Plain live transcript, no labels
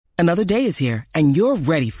Another day is here, and you're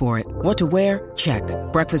ready for it. What to wear? Check.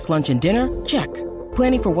 Breakfast, lunch, and dinner? Check.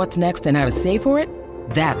 Planning for what's next and how to save for it?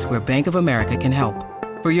 That's where Bank of America can help.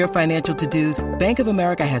 For your financial to-dos, Bank of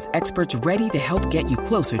America has experts ready to help get you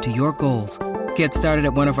closer to your goals. Get started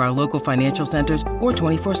at one of our local financial centers or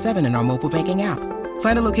 24/7 in our mobile banking app.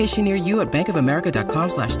 Find a location near you at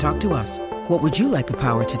bankofamerica.com/talktous. What would you like the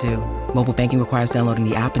power to do? Mobile banking requires downloading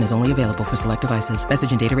the app and is only available for select devices.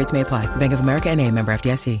 Message and data rates may apply. Bank of America N.A., member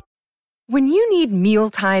FDIC. When you need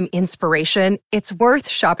mealtime inspiration, it's worth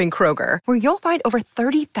shopping Kroger, where you'll find over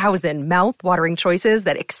 30,000 mouth-watering choices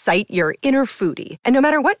that excite your inner foodie. And no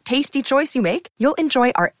matter what tasty choice you make, you'll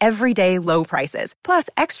enjoy our everyday low prices, plus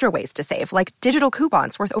extra ways to save, like digital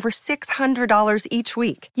coupons worth over $600 each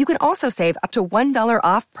week. You can also save up to $1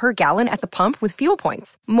 off per gallon at the pump with fuel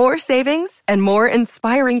points. More savings and more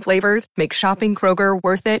inspiring flavors make shopping Kroger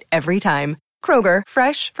worth it every time. Kroger,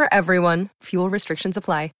 fresh for everyone. Fuel restrictions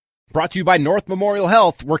apply. Brought to you by North Memorial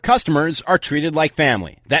Health, where customers are treated like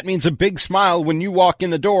family. That means a big smile when you walk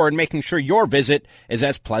in the door and making sure your visit is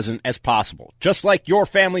as pleasant as possible. Just like your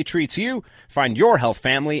family treats you, find your health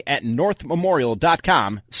family at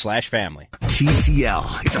northmemorial.com/family.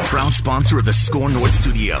 TCL is a proud sponsor of the Score North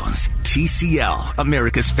Studios. TCL,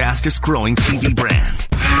 America's fastest growing TV brand.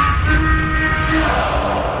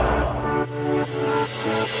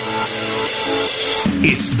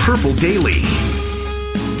 It's Purple Daily.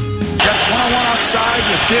 That's one-on-one outside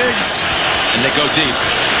with Diggs. And they go deep.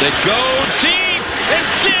 They go deep, and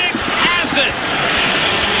Diggs has it.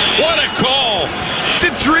 What a call. Did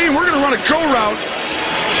three, and we're going to run a go route.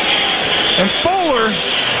 And Fuller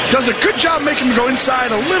does a good job making him go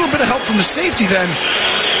inside. A little bit of help from the safety then.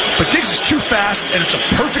 But Diggs is too fast, and it's a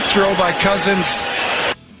perfect throw by Cousins.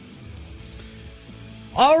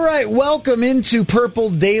 All right, welcome into Purple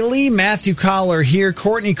Daily. Matthew Collar here,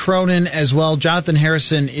 Courtney Cronin as well. Jonathan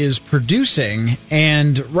Harrison is producing.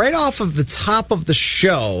 And right off of the top of the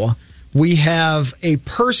show, we have a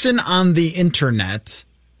person on the internet,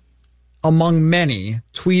 among many,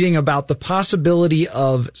 tweeting about the possibility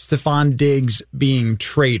of Stefon Diggs being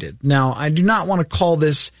traded. Now, I do not want to call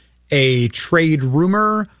this a trade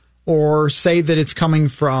rumor or say that it's coming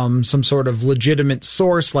from some sort of legitimate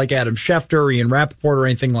source like Adam Schefter or Ian Rappaport or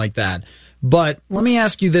anything like that. But let me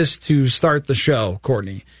ask you this to start the show,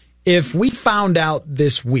 Courtney. If we found out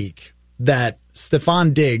this week that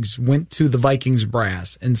Stefon Diggs went to the Vikings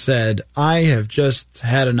brass and said, I have just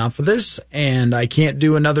had enough of this and I can't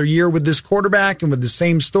do another year with this quarterback and with the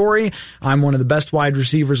same story. I'm one of the best wide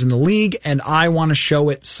receivers in the league and I want to show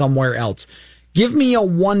it somewhere else. Give me a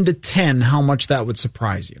 1 to 10 how much that would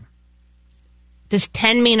surprise you. Does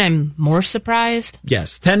 10 mean I'm more surprised?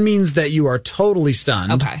 Yes. 10 means that you are totally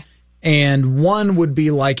stunned. Okay. And 1 would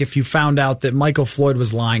be like if you found out that Michael Floyd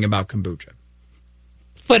was lying about kombucha.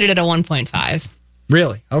 Put it at a 1.5.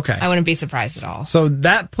 Really? Okay. I wouldn't be surprised at all. So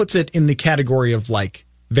that puts it in the category of like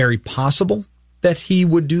very possible that he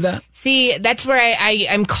would do that? See, that's where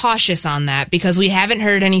I'm cautious on that because we haven't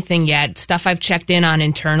heard anything yet. Stuff I've checked in on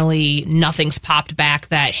internally, nothing's popped back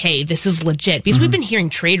that, hey, this is legit. Because we've been hearing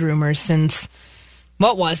trade rumors since...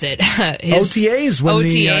 What was it? OTAs, when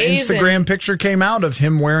the Instagram picture came out of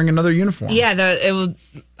him wearing another uniform. Yeah, it was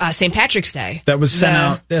St. Patrick's Day. That was sent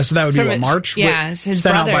out. Yeah, so that would be what, March? Yeah, his sent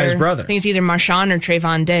brother. Out by his brother. I think it's either Marshawn or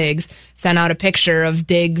Trayvon Diggs sent out a picture of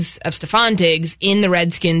Stefon Diggs in the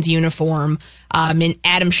Redskins uniform. And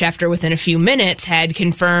Adam Schefter, within a few minutes, had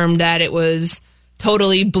confirmed that it was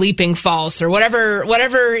totally bleeping false or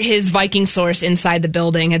whatever his Viking source inside the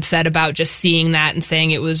building had said about just seeing that and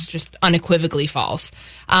saying it was just unequivocally false.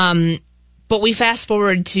 But we fast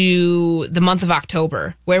forward to the month of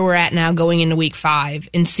October, where we're at now going into week 5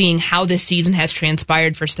 and seeing how this season has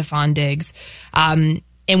transpired for Stefon Diggs. And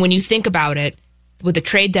when you think about it, with the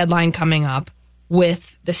trade deadline coming up,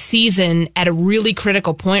 with the season at a really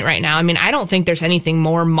critical point right now. I mean, I don't think there's anything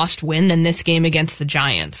more must-win than this game against the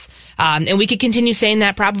Giants. And we could continue saying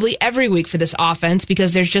that probably every week for this offense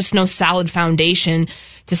because there's just no solid foundation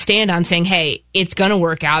to stand on saying, hey, it's going to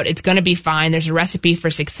work out. It's going to be fine. There's a recipe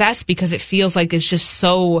for success because it feels like it's just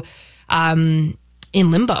so in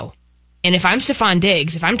limbo. And if I'm Stefon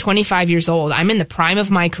Diggs, if I'm 25 years old, I'm in the prime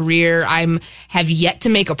of my career, have yet to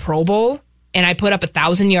make a Pro Bowl, and I put up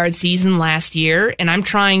 1,000-yard season last year, and I'm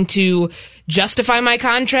trying to justify my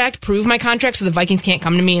contract, prove my contract, so the Vikings can't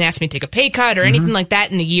come to me and ask me to take a pay cut or anything like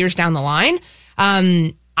that in the years down the line.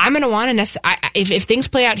 I'm going to want to if things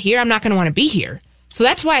play out here, I'm not going to want to be here. So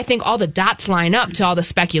that's why I think all the dots line up to all the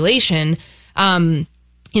speculation. One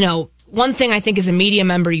thing I think as a media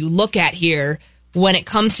member you look at here when it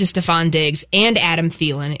comes to Stefon Diggs and Adam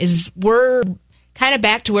Thielen is we're kind of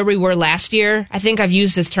back to where we were last year. I think I've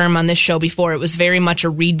used this term on this show before. It was very much a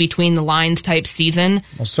read between the lines type season.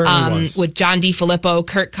 Well, certainly was. With John DeFilippo,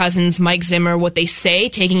 Kirk Cousins, Mike Zimmer, what they say,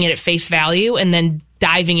 taking it at face value, and then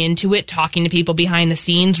diving into it, talking to people behind the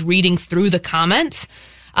scenes, reading through the comments.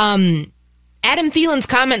 Adam Thielen's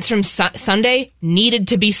comments from Sunday needed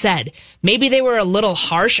to be said. Maybe they were a little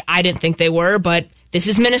harsh. I didn't think they were, but this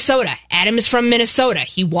is Minnesota. Adam is from Minnesota.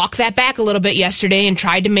 He walked that back a little bit yesterday and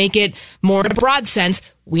tried to make it more in a broad sense.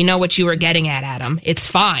 We know what you were getting at, Adam. It's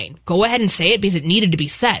fine. Go ahead and say it because it needed to be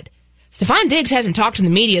said. Stefon Diggs hasn't talked to the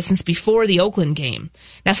media since before the Oakland game.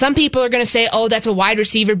 Now, some people are going to say, oh, that's a wide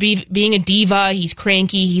receiver being a diva. He's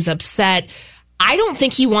cranky. He's upset. I don't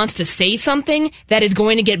think he wants to say something that is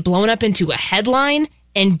going to get blown up into a headline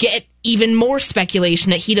and get even more speculation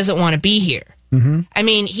that he doesn't want to be here. Mm-hmm. I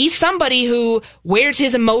mean, he's somebody who wears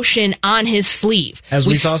his emotion on his sleeve. As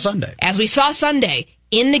we saw Sunday. As we saw Sunday.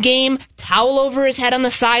 In the game, towel over his head on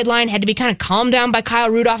the sideline, had to be kind of calmed down by Kyle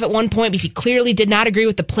Rudolph at one point because he clearly did not agree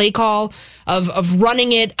with the play call of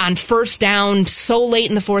running it on first down so late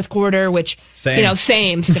in the fourth quarter, which, same,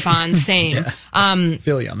 Stefon, same. Yeah.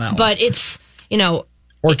 Feel you on that one. But it's,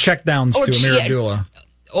 Or check downs to Amir Abdullah.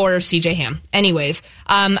 Or CJ Ham. Anyways,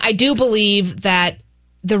 I do believe that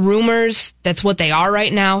the rumors, that's what they are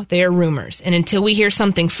right now. They are rumors. And until we hear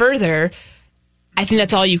something further, I think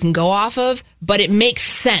that's all you can go off of. But it makes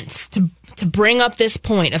sense to bring up this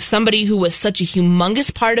point of somebody who was such a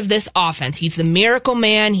humongous part of this offense. He's the miracle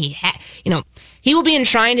man. He will be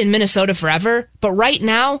enshrined in Minnesota forever. But right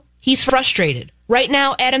now, he's frustrated. Right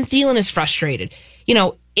now, Adam Thielen is frustrated.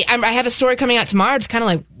 I have a story coming out tomorrow. It's kind of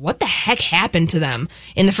like, what the heck happened to them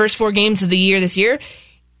in the first 4 games of the year this year?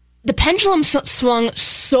 The pendulum swung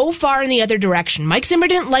so far in the other direction. Mike Zimmer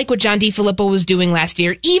didn't like what John DeFilippo was doing last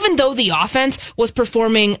year, even though the offense was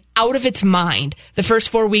performing out of its mind the first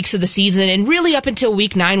 4 weeks of the season, and really up until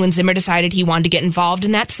week 9 when Zimmer decided he wanted to get involved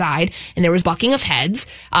in that side, and there was bucking of heads,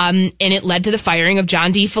 and it led to the firing of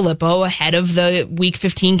John DeFilippo ahead of the week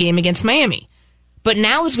 15 game against Miami. But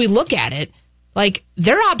now as we look at it,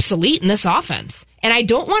 they're obsolete in this offense. And I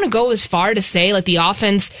don't want to go as far to say, the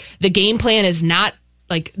offense, the game plan is not,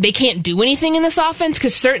 they can't do anything in this offense,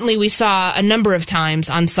 because certainly we saw a number of times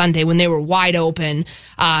on Sunday when they were wide open.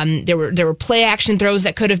 There were play action throws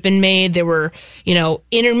that could have been made. There were,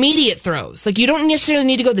 intermediate throws. You don't necessarily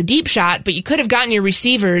need to go the deep shot, but you could have gotten your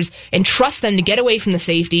receivers and trust them to get away from the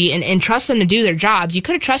safety and trust them to do their jobs. You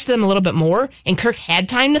could have trusted them a little bit more, and Kirk had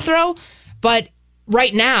time to throw. But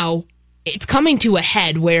right now, it's coming to a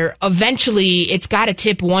head where eventually it's got to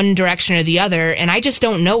tip one direction or the other. And I just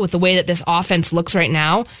don't know, with the way that this offense looks right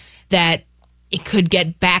now, that it could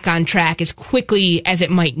get back on track as quickly as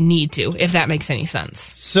it might need to, if that makes any sense.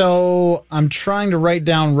 So I'm trying to write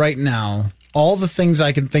down right now all the things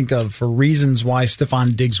I can think of for reasons why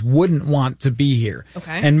Stefon Diggs wouldn't want to be here.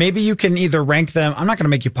 Okay. And maybe you can either rank them. I'm not going to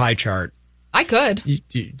make you pie chart. I could.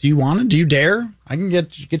 Do you want to? Do you dare? I can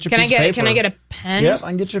get your piece of paper. Can I get a pen? Yep, I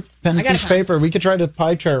can get your pen and piece of paper. We could try to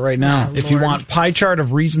pie chart right now. Oh, if you want pie chart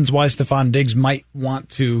of reasons why Stefon Diggs might want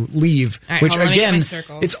to leave. Right, which, again,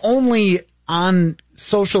 it's only on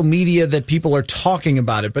social media that people are talking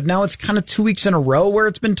about it. But now it's kind of 2 weeks in a row where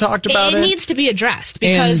it's been talked about. It needs to be addressed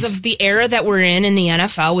because of the era that we're in the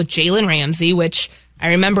NFL with Jalen Ramsey, which I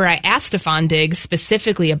remember I asked Stefon Diggs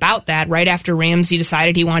specifically about that right after Ramsey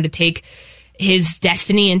decided he wanted to take his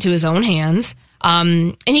destiny into his own hands.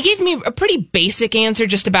 And he gave me a pretty basic answer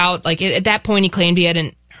just about, at that point he claimed he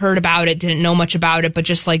hadn't heard about it, didn't know much about it, but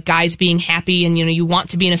just guys being happy and, you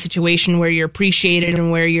want to be in a situation where you're appreciated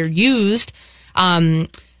and where you're used. I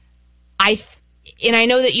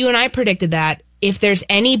know that you and I predicted that if there's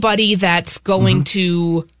anybody that's going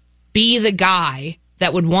to be the guy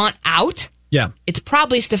that would want out, it's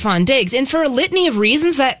probably Stefon Diggs, and for a litany of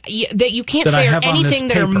reasons that you can't say are anything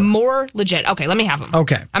that are more legit. Okay, let me have them.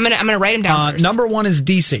 Okay, I'm gonna write them down first. Number 1 is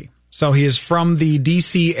DC. So he is from the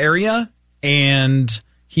DC area, and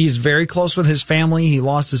he's very close with his family. He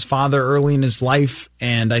lost his father early in his life,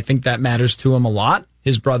 and I think that matters to him a lot.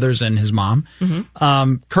 His brothers and his mom.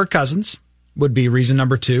 Kirk Cousins would be reason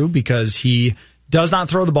number 2, because he does not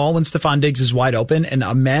throw the ball when Stefon Diggs is wide open. And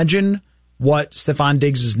imagine what Stefon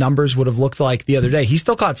Diggs' numbers would have looked like the other day. He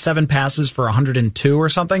still caught 7 passes for 102 or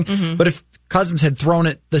something. But if Cousins had thrown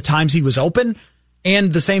it the times he was open,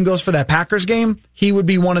 and the same goes for that Packers game, he would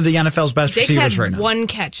be one of the NFL's best receivers right now. Diggs had 1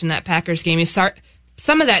 catch in that Packers game.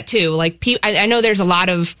 Some of that, too. I know there's a lot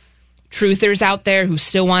of truthers out there who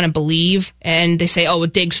still want to believe, and they say,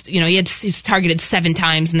 Diggs, he was targeted 7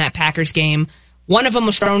 times in that Packers game. One of them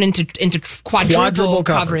was thrown into quadruple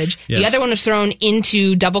coverage. Yes. The other one was thrown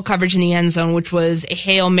into double coverage in the end zone, which was a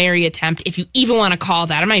Hail Mary attempt, if you even want to call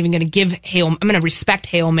that. I'm not even going to I'm going to respect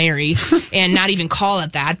Hail Mary and not even call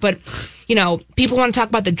it that. But, people want to talk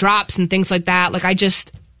about the drops and things like that. Like,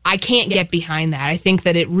 I can't get behind that. I think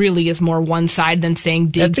that it really is more one side than saying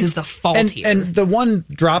Diggs is the fault here. And the one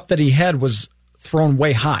drop that he had was thrown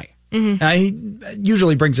way high. Mm-hmm. He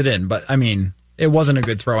usually brings it in, but, it wasn't a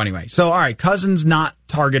good throw anyway. So, all right, Cousins not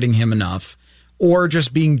targeting him enough or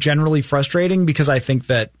just being generally frustrating because I think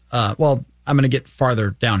that, I'm going to get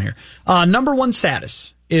farther down here. Number one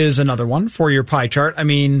status is another one for your pie chart.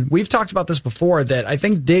 We've talked about this before that I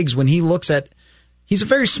think Diggs, when he looks at, he's a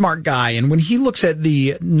very smart guy, and when he looks at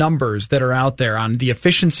the numbers that are out there on the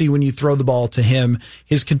efficiency when you throw the ball to him,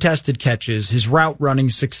 his contested catches, his route running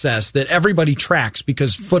success that everybody tracks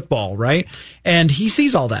because football, right? And he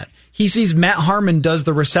sees all that. He sees Matt Harmon does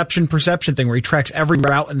the reception perception thing where he tracks every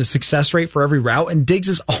route and the success rate for every route, and Diggs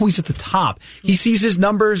is always at the top. He sees his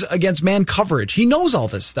numbers against man coverage. He knows all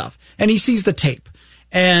this stuff, and he sees the tape.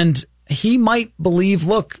 And he might believe,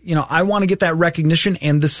 look, I want to get that recognition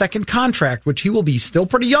and the second contract, which he will be still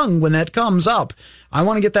pretty young when that comes up. I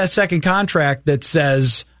want to get that second contract that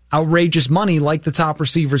says outrageous money like the top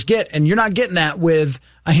receivers get, and you're not getting that with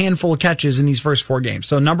a handful of catches in these first 4 games.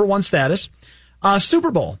 So number one status,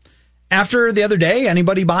 Super Bowl. After the other day,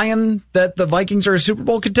 anybody buying that the Vikings are a Super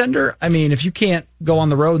Bowl contender? If you can't go on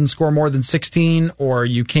the road and score more than 16, or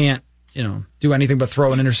you can't, do anything but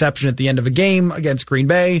throw an interception at the end of a game against Green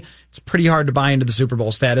Bay, it's pretty hard to buy into the Super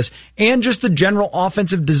Bowl status. And just the general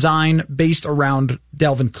offensive design based around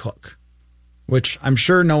Dalvin Cook, which I'm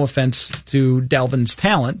sure, no offense to Dalvin's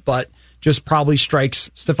talent, but just probably strikes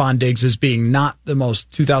Stephon Diggs as being not the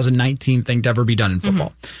most 2019 thing to ever be done in football.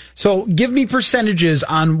 Mm-hmm. So give me percentages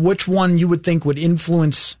on which one you would think would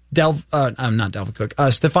influence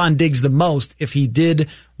Stephon Diggs the most if he did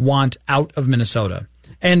want out of Minnesota.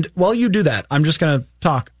 And while you do that, I'm just going to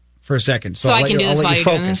talk for a second. So I can do this while you're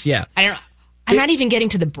doing this. Yeah. I'm not even getting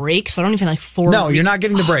to the break, so I don't even No, you're not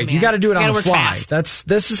getting the break. You got to do it on the fly. Fast.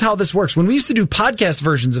 This is how this works. When we used to do podcast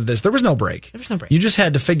versions of this, there was no break. There was no break. You just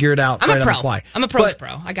had to figure it out on the fly. I'm a pro's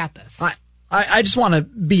pro. I got this. I just want to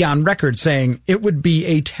be on record saying it would be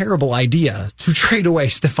a terrible idea to trade away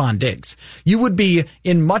Stephon Diggs. You would be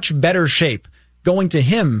in much better shape going to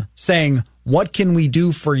him saying, what can we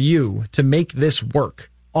do for you to make this work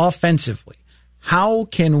offensively? How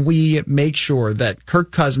can we make sure that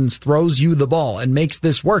Kirk Cousins throws you the ball and makes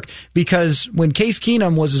this work? Because when Case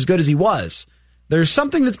Keenum was as good as he was, there's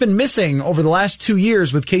something that's been missing over the last 2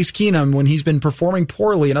 years with Case Keenum when he's been performing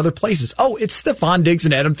poorly in other places. Oh, it's Stephon Diggs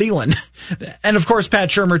and Adam Thielen. And of course, Pat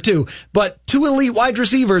Shurmur too. But 2 elite wide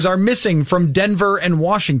receivers are missing from Denver and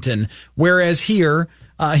Washington. Whereas here,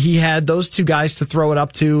 he had those 2 guys to throw it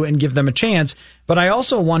up to and give them a chance. But I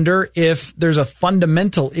also wonder if there's a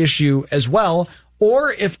fundamental issue as well,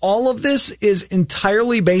 or if all of this is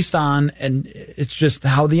entirely based on, and it's just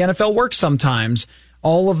how the NFL works sometimes,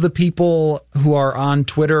 all of the people who are on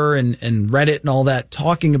Twitter and Reddit and all that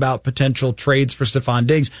talking about potential trades for Stephon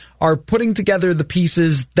Diggs are putting together the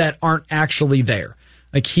pieces that aren't actually there.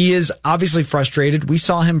 Like, he is obviously frustrated. We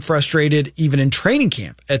saw him frustrated even in training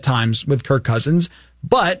camp at times with Kirk Cousins,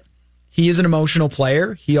 but he is an emotional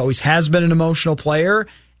player. He always has been an emotional player,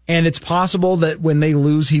 and it's possible that when they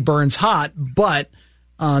lose, he burns hot, but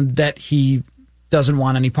that he doesn't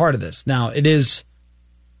want any part of this. Now, it is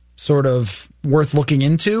sort of worth looking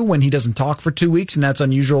into when he doesn't talk for 2 weeks, and that's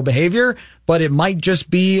unusual behavior, but it might just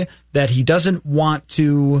be that he doesn't want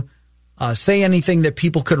to say anything that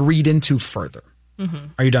people could read into further. Mm-hmm.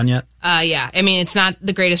 Are you done yet? Yeah. It's not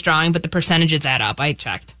the greatest drawing, but the percentages add up. I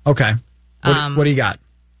checked. Okay. What do you got?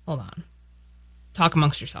 Hold on. Talk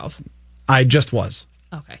amongst yourself. I just was.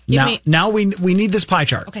 Okay. Now we need this pie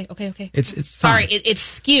chart. Okay. It's sorry. It's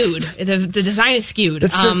skewed. The design is skewed.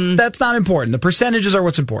 That's not important. The percentages are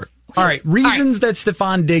what's important. Okay. All right. Reasons that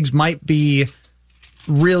Stephon Diggs might be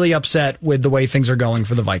really upset with the way things are going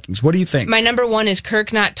for the Vikings. What do you think? My number one is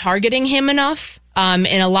Kirk not targeting him enough. And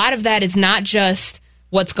a lot of that is not just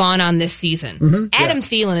what's gone on this season. Mm-hmm. Adam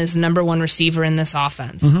Thielen is the number one receiver in this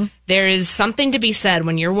offense. Mm-hmm. There is something to be said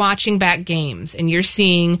when you're watching back games and you're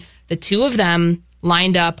seeing the 2 of them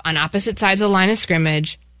lined up on opposite sides of the line of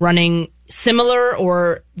scrimmage, running similar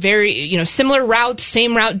or very, similar routes,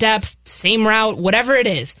 same route depth, same route, whatever it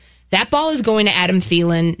is. That ball is going to Adam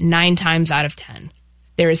Thielen 9 times out of 10.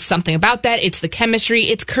 There is something about that. It's the chemistry.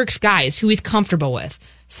 It's Kirk's guys, who he's comfortable with.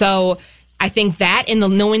 So I think that and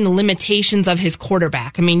knowing the limitations of his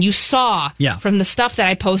quarterback. You saw from the stuff that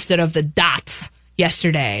I posted of the dots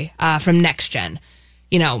yesterday from Next Gen,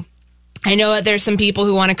 I know that there's some people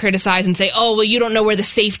who want to criticize and say, oh, well, you don't know where the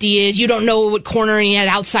safety is. You don't know what corner he had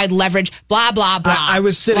outside leverage, blah, blah, blah. I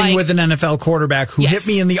was sitting with an NFL quarterback who hit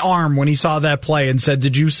me in the arm when he saw that play and said,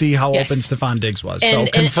 did you see how open Stephon Diggs was? So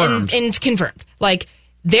confirmed. And it's confirmed. Like,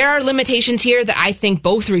 there are limitations here that I think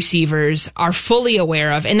both receivers are fully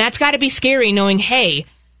aware of. And that's got to be scary knowing, hey,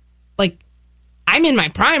 like, I'm in my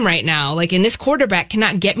prime right now. Like, and this quarterback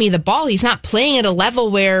cannot get me the ball. He's not playing at a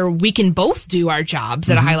level where we can both do our jobs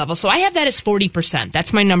at a high level. So I have that as 40%.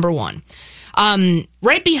 That's my number one.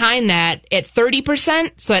 Right behind that, at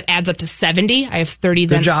 30%, so it adds up to 70. I have 30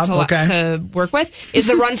 then to work with, is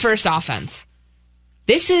the run-first offense.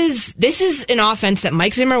 This is an offense that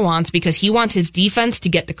Mike Zimmer wants because he wants his defense to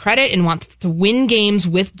get the credit and wants to win games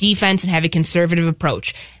with defense and have a conservative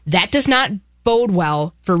approach. That does not bode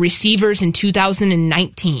well for receivers in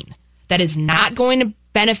 2019. That is not going to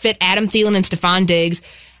benefit Adam Thielen and Stephon Diggs.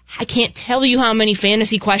 I can't tell you how many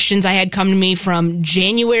fantasy questions I had come to me from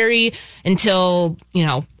January until,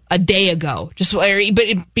 a day ago.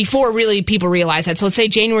 But before really people realized that. So let's say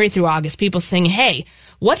January through August, people saying, hey,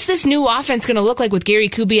 what's this new offense going to look like with Gary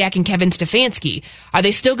Kubiak and Kevin Stefanski? Are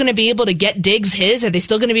they still going to be able to get Diggs his? Are they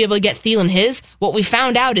still going to be able to get Thielen his? What we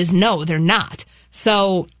found out is no, they're not.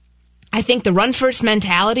 So I think the run-first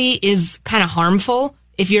mentality is kind of harmful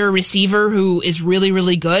if you're a receiver who is really,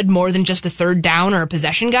 really good, more than just a third down or a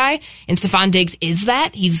possession guy. And Stephon Diggs is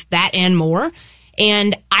that. He's that and more.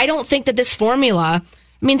 And I don't think that this formula,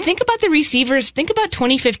 think about the receivers. Think about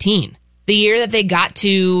 2015, the year that they got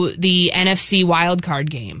to the NFC wildcard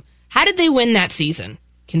game. How did they win that season?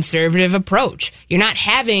 Conservative approach. You're not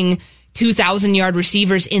having 2,000-yard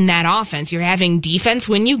receivers in that offense. You're having defense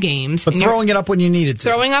win you games. But throwing it up when you needed to.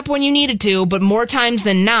 Throwing up when you needed to, but more times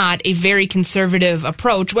than not, a very conservative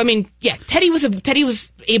approach. Teddy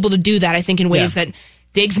was able to do that, I think, in ways that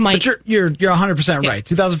Diggs might. But you're 100% right.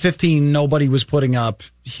 2015, nobody was putting up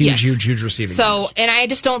huge receiving numbers. And I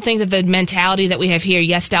just don't think that the mentality that we have here,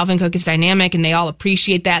 yes, Dalvin Cook is dynamic, and they all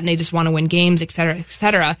appreciate that, and they just want to win games, et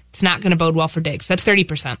cetera, it's not going to bode well for Diggs. That's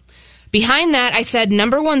 30%. Behind that, I said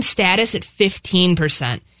number one status at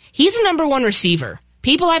 15%. He's a number one receiver.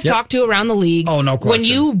 People I've talked to around the league, no question. When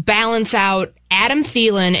you balance out Adam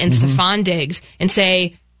Thielen and Stephon Diggs and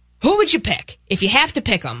say, who would you pick if you have to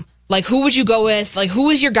pick them? Like, who would you go with? Like, who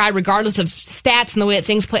is your guy, regardless of stats and the way that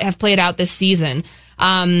things have played out this season?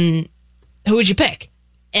 Who would you pick?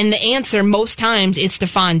 And the answer most times is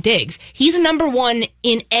Stephon Diggs. He's number one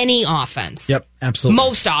in any offense. Yep, absolutely.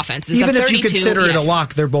 Most offenses. Even if you consider it a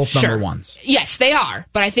lock, they're both number ones. Yes, they are.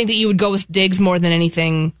 But I think that you would go with Diggs more than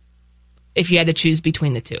anything if you had to choose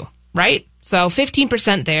between the two, right? So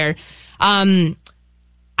 15% there.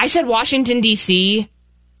 I said Washington, D.C.,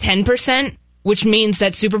 10%. Which means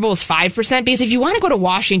that Super Bowl is 5%, because if you want to go to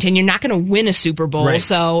Washington, you're not going to win a Super Bowl. Right.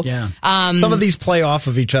 So some of these play off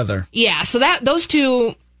of each other. Yeah, so those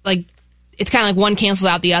two, it's kind of like one cancels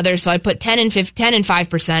out the other. So I put 10 and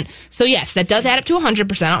 5%. So yes, that does add up to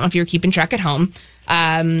 100%. I don't know if you're keeping track at home.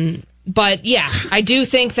 But yeah, I do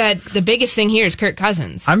think that the biggest thing here is Kirk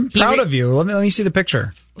Cousins. I'm proud of you. Let me see the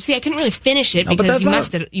picture. See, I couldn't really finish it because you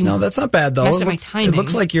messed it. No, that's not bad, though. Messed up my timing. It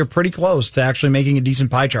looks like you're pretty close to actually making a decent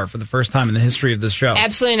pie chart for the first time in the history of this show.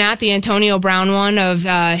 Absolutely not. The Antonio Brown one of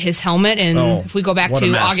his helmet. And if we go back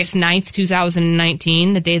to August 9th,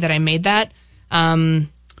 2019, the day that I made that,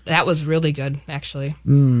 that was really good, actually.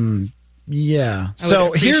 Yeah.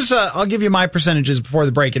 So here's, I'll give you my percentages before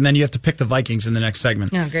the break, and then you have to pick the Vikings in the next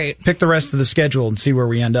segment. Oh, great. Pick the rest of the schedule and see where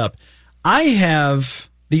we end up. I have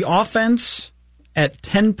the offense at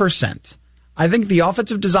 10%. I think the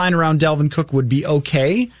offensive design around Dalvin Cook would be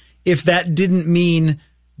okay if that didn't mean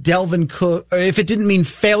if it didn't mean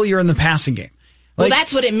failure in the passing game. Well,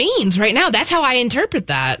 that's what it means right now. That's how I interpret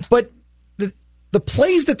that. But the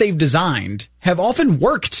plays that they've designed have often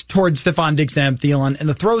worked towards Stephon Diggs and Adam Thielen, and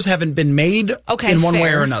the throws haven't been made in one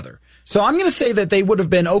way or another. So I'm going to say that they would have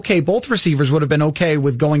been okay. Both receivers would have been okay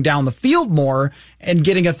with going down the field more and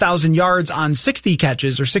getting 1,000 yards on 60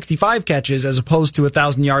 catches or 65 catches as opposed to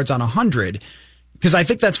 1,000 yards on 100. Because I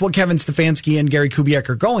think that's what Kevin Stefanski and Gary Kubiak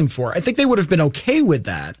are going for. I think they would have been okay with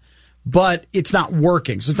that, but it's not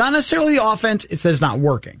working. So it's not necessarily the offense. It's that it's not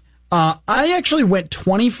working. I actually went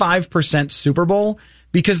 25% Super Bowl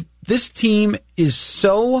because this team is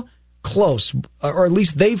so close, or at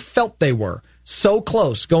least they felt they were so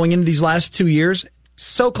close going into these last 2 years,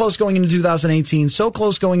 so close going into 2018, so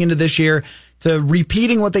close going into this year to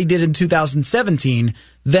repeating what they did in 2017,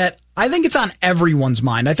 that I think it's on everyone's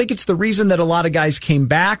mind. I think it's the reason that a lot of guys came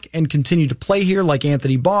back and continue to play here, like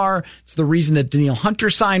Anthony Barr. It's the reason that Danielle Hunter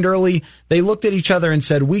signed early. They looked at each other and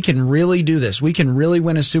said, we can really do this. We can really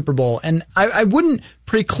win a Super Bowl. And I wouldn't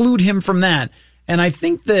preclude him from that. And I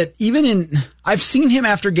think that I've seen him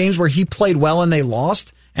after games where he played well and they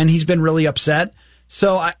lost, and he's been really upset.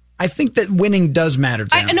 So I think that winning does matter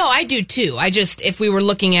to him. No, I do too. If we were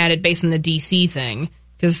looking at it based on the DC thing,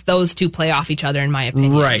 because those two play off each other, in my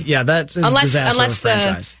opinion. Right, yeah, that's a disaster of a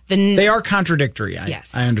franchise. They are contradictory,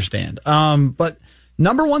 yes. I understand. But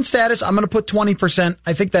number one status, I'm going to put 20%.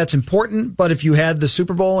 I think that's important, but if you had the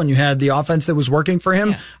Super Bowl and you had the offense that was working for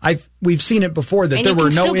him, we've seen it before that there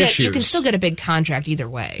were no issues. You can still get a big contract either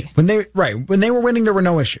way. When they were winning, there were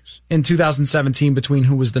no issues in 2017 between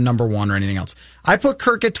who was the number one or anything else. I put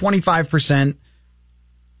Kirk at 25%.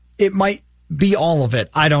 It might be all of it.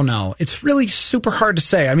 I don't know. It's really super hard to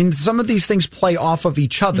say. I mean, some of these things play off of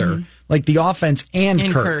each other, like the offense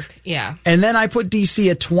and Kirk. Yeah. And then I put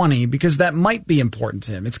DC at 20 because that might be important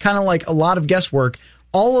to him. It's kind of like a lot of guesswork.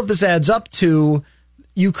 All of this adds up to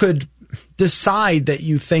you could decide that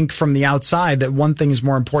you think from the outside that one thing is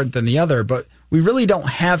more important than the other, but we really don't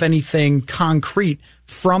have anything concrete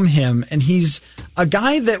from him. And he's a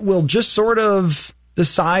guy that will just sort of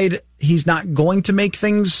decide he's not going to make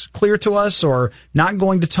things clear to us or not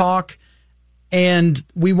going to talk, and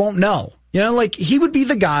we won't know. Like he would be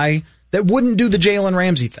the guy that wouldn't do the Jalen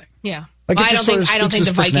Ramsey thing. Yeah. Like I don't think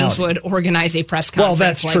the Vikings would organize a press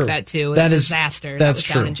conference like that too. That is a disaster. That was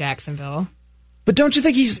down in Jacksonville. But don't you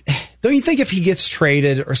think if he gets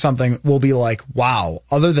traded or something, we'll be like, wow,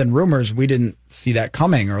 other than rumors, we didn't see that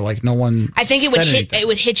coming, or like no one. I think it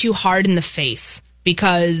would hit you hard in the face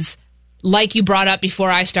because, like you brought up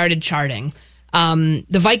before I started charting, the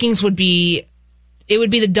Vikings would be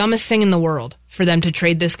the dumbest thing in the world for them to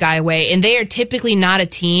trade this guy away. And they are typically not a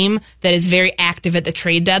team that is very active at the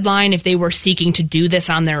trade deadline if they were seeking to do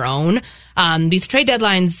this on their own. These trade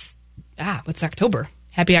deadlines, what's October?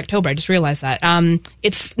 Happy October. I just realized that.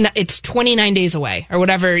 It's 29 days away or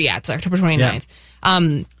whatever. Yeah, it's October 29th. Yeah.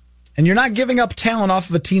 And you're not giving up talent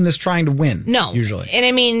off of a team that's trying to win. No. Usually. And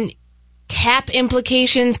I mean, cap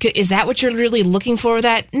implications, is that what you're really looking for with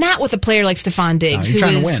that? Not with a player like Stephon Diggs, who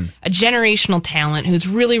is a generational talent, who's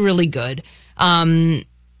really, really good. I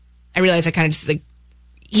realize I kind of just like,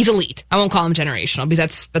 he's elite. I won't call him generational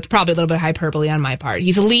because that's probably a little bit of hyperbole on my part.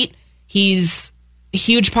 He's elite. He's a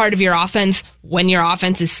huge part of your offense when your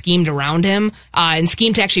offense is schemed around him, and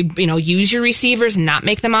schemed to actually, use your receivers and not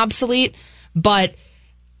make them obsolete. But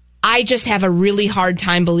I just have a really hard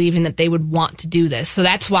time believing that they would want to do this. So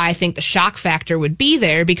that's why I think the shock factor would be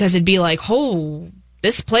there, because it'd be like, oh,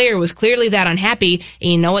 this player was clearly that unhappy.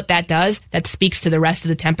 And you know what that does? That speaks to the rest of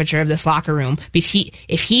the temperature of this locker room. Because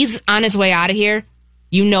if he's on his way out of here,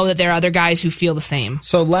 you know that there are other guys who feel the same.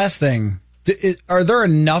 So last thing, are there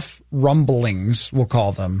enough rumblings, we'll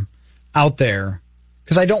call them, out there?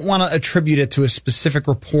 Because I don't want to attribute it to a specific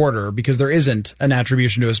reporter, because there isn't an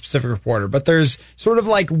attribution to a specific reporter. But there's sort of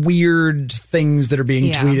like weird things that are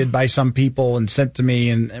being tweeted by some people and sent to me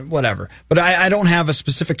and whatever. But I don't have a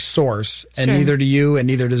specific source, and neither do you, and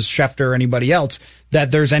neither does Schefter or anybody else, that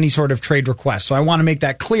there's any sort of trade request. So I want to make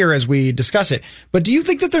that clear as we discuss it. But do you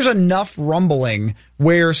think that there's enough rumbling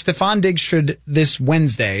where Stephon Diggs should, this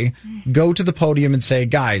Wednesday, go to the podium and say,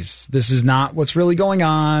 guys, this is not what's really going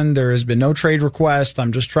on. There has been no trade request.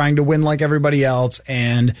 I'm just trying to win like everybody else.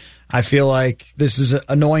 And I feel like this is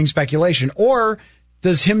annoying speculation. Or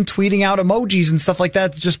does him tweeting out emojis and stuff like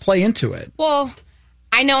that just play into it? Well,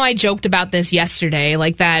 I know I joked about this yesterday,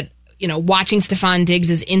 like that. Watching Stephon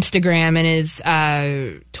Diggs' Instagram and his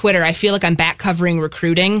Twitter, I feel like I'm back covering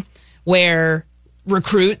recruiting, where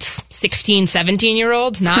recruits, 16,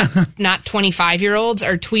 17-year-olds, not 25-year-olds,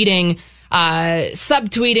 are tweeting,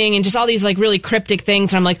 subtweeting, and just all these like really cryptic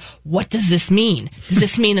things. And I'm like, what does this mean? Does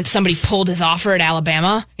this mean that somebody pulled his offer at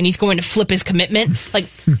Alabama and he's going to flip his commitment? Like,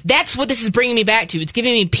 that's what this is bringing me back to. It's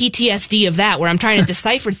giving me PTSD of that, where I'm trying to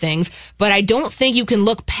decipher things. But I don't think you can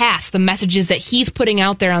look past the messages that he's putting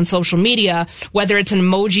out there on social media, whether it's an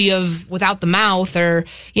emoji of without the mouth or,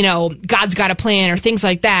 God's got a plan or things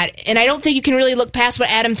like that. And I don't think you can really look past what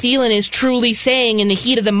Adam Thielen is truly saying in the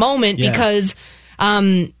heat of the moment, because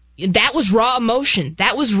that was raw emotion.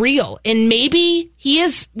 That was real. And maybe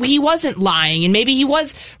he wasn't lying, and maybe he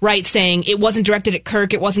was right saying it wasn't directed at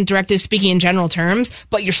Kirk, it wasn't directed speaking in general terms,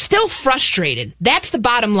 but you're still frustrated. That's the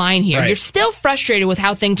bottom line here. Right. You're still frustrated with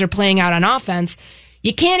how things are playing out on offense.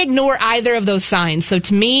 You can't ignore either of those signs. So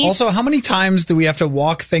to me... Also, how many times do we have to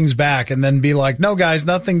walk things back and then be like, no, guys,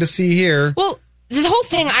 nothing to see here? Well, the whole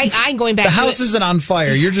thing, I'm going back to the house isn't on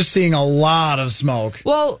fire. You're just seeing a lot of smoke.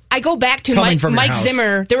 Well, I go back to Mike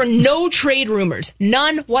Zimmer. There were no trade rumors,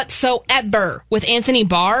 none whatsoever, with Anthony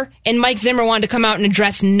Barr, and Mike Zimmer wanted to come out and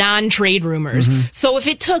address non-trade rumors. So if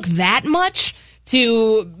it took that much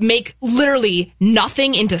to make literally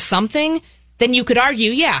nothing into something, then you could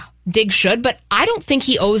argue, yeah, Diggs should, but I don't think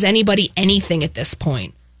he owes anybody anything at this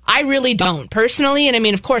point. I really don't, personally. And I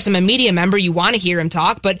mean, of course, I'm a media member. You want to hear him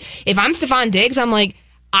talk. But if I'm Stefon Diggs, I'm like,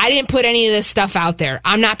 I didn't put any of this stuff out there.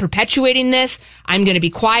 I'm not perpetuating this. I'm going to be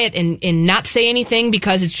quiet and not say anything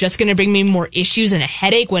because it's just going to bring me more issues and a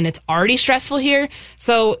headache when it's already stressful here.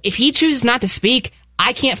 So if he chooses not to speak,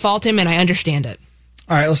 I can't fault him, and I understand it.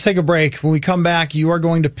 All right, let's take a break. When we come back, you are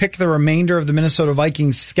going to pick the remainder of the Minnesota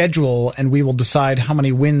Vikings schedule, and we will decide how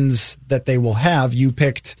many wins that they will have. You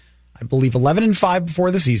picked, I believe, 11-5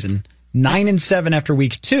 before the season, 9-7 after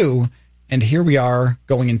week 2, and here we are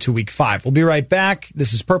going into week 5. We'll be right back.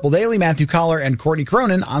 This is Purple Daily. Matthew Collar and Courtney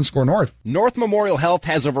Cronin on Score North. North Memorial Health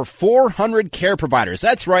has over 400 care providers.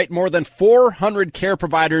 That's right, more than 400 care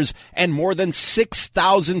providers and more than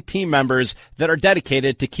 6,000 team members that are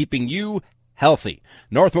dedicated to keeping you healthy.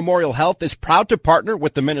 North Memorial Health is proud to partner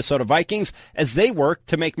with the Minnesota Vikings as they work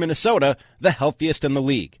to make Minnesota the healthiest in the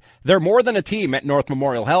league. They're more than a team at North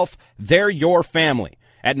Memorial Health. They're your family.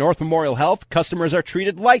 At North Memorial Health, customers are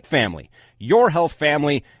treated like family. Your health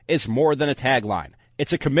family is more than a tagline.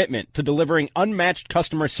 It's a commitment to delivering unmatched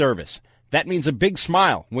customer service. That means a big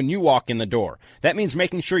smile when you walk in the door. That means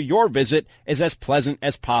making sure your visit is as pleasant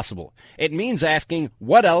as possible. It means asking,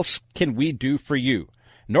 what else can we do for you?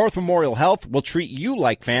 North Memorial Health will treat you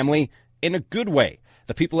like family in a good way.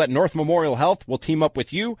 The people at North Memorial Health will team up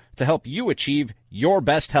with you to help you achieve your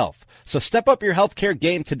best health. So step up your healthcare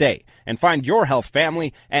game today and find your health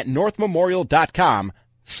family at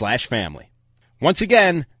northmemorial.com/family. Once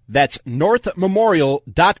again, that's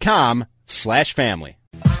northmemorial.com/family.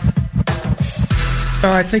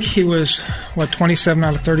 I think he was, 27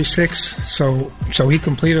 out of 36, so he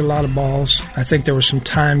completed a lot of balls. I think there were some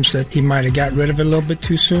times that he might have got rid of it a little bit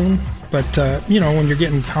too soon. But, when you're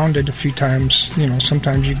getting pounded a few times,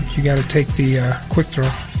 sometimes you got to take the quick throw.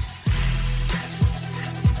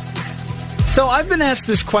 So I've been asked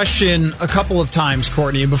this question a couple of times,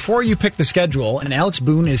 Courtney, before you pick the schedule, and Alex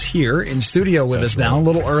Boone is here in studio with us now, a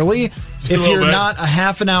little early. If you're not a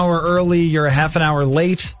half an hour early, you're a half an hour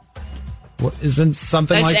late. What, isn't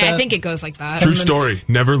something like that? I think it goes like that. True story.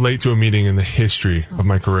 Never late to a meeting in the history of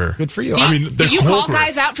my career. Good for you. Did you call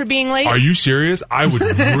guys out for being late? Are you serious? I would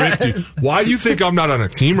rip you. Why do you think I'm not on a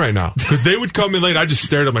team right now? Because they would come in late. I just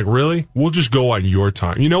stared at them like, really? We'll just go on your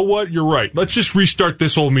time. You know what? You're right. Let's just restart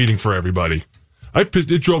this whole meeting for everybody.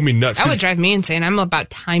 It drove me nuts. That would drive me insane. I'm about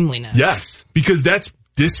timeliness. Yes, because that's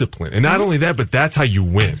discipline. And not only that, but that's how you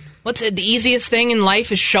win. What's the easiest thing in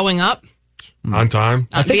life is showing up? On time?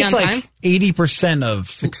 I think it's like 80%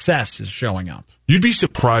 of success is showing up. You'd be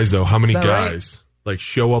surprised, though, how many guys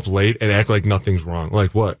show up late and act like nothing's wrong.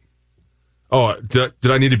 Like what? Oh, did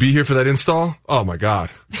I need to be here for that install? Oh, my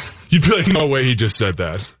God. You'd be like, no way he just said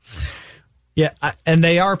that. Yeah, and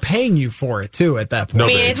they are paying you for it, too, at that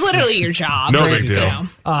point. It's literally your job. No big deal.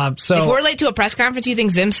 So if we're late to a press conference, you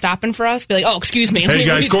think Zim's stopping for us? Be like, oh, excuse me. Hey,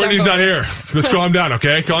 guys, Courtney's not here. Let's calm down,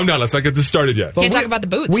 okay? Calm down. Let's not get this started yet. Can't talk about the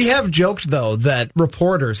boots. We have joked, though, that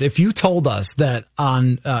reporters, if you told us that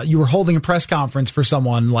you were holding a press conference for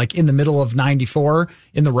someone, like in the middle of 94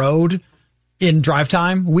 in the road, in drive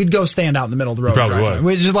time, we'd go stand out in the middle of the road. Probably would.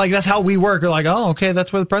 We're just like, that's how we work. We're like, oh, okay,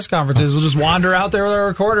 that's where the press conference is. We'll just wander out there with our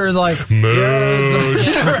recorders, like, we are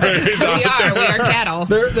cattle.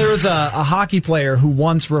 There was a hockey player who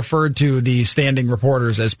once referred to the standing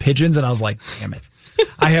reporters as pigeons, and I was like, damn it.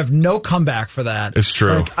 I have no comeback for that. It's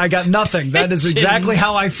true. I got nothing. That is exactly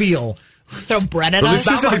how I feel. Throw bread at us.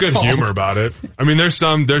 At least there's a good humor about it. I mean, there's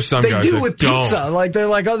some guys that do with pizza. Don't. Like they're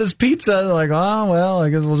like, oh, this pizza. They're like, oh, well, I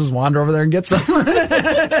guess we'll just wander over there and get some.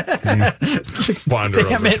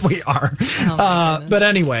 Damn it, we are. But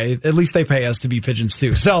anyway, at least they pay us to be pigeons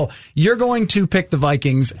too. So you're going to pick the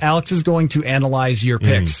Vikings. Alex is going to analyze your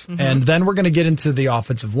picks, and then we're going to get into the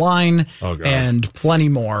offensive line and plenty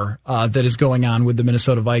more that is going on with the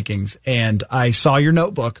Minnesota Vikings. And I saw your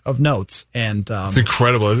notebook of notes, and it's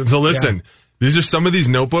incredible. So listen. Yeah. These are some of these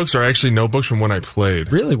notebooks are actually notebooks from when I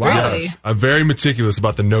played. Really? Wow. Yes. I'm very meticulous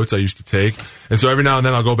about the notes I used to take. And so every now and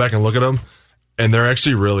then I'll go back and look at them, and they're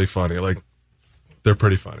actually really funny. Like, they're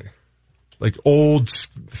pretty funny. Like old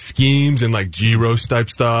schemes and like G-Roast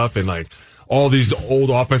type stuff and like all these old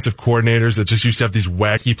offensive coordinators that just used to have these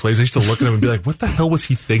wacky plays. I used to look at them and be like, what the hell was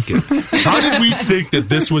he thinking? How did we think that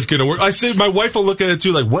this was going to work? I say, my wife will look at it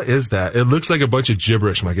too, like, what is that? It looks like a bunch of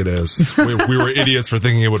gibberish. I'm like, it is. We were idiots for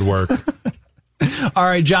thinking it would work. All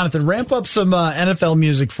right, Jonathan, ramp up some NFL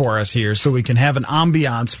music for us here so we can have an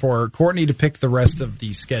ambiance for Courtney to pick the rest of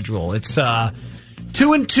the schedule. It's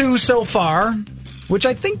 2-2 so far, which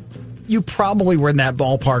I think you probably were in that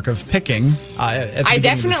ballpark of picking. I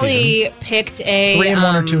definitely picked a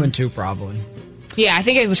 3-1 or 2-2, probably. Yeah, I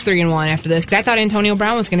think it was 3-1 after this because I thought Antonio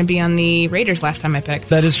Brown was going to be on the Raiders last time I picked.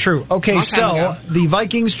 That is true. Okay, so the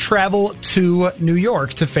Vikings travel to New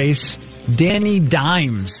York to face Danny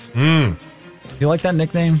Dimes. You like that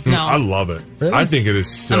nickname? No, I love it. Really? I think it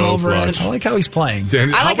is so I'm over clutch. it. I like how he's playing.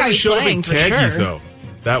 Danny, I like how he he's showed up playing, in for khakis, sure. though.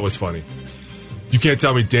 That was funny. You can't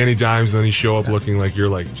tell me Danny Dimes, and then you show up looking like you're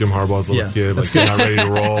like Jim Harbaugh's little kid, like you're not ready to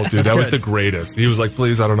roll. Dude, that was the greatest. He was like,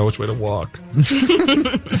 please, I don't know which way to walk.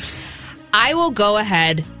 I will go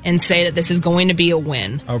ahead and say that this is going to be a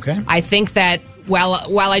win. Okay. I think that while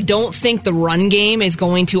I don't think the run game is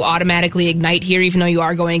going to automatically ignite here, even though you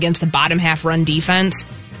are going against the bottom half run defense,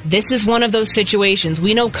 this is one of those situations.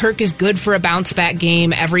 We know Kirk is good for a bounce back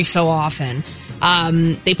game every so often.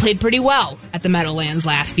 They played pretty well at the Meadowlands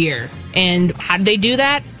last year. And how did they do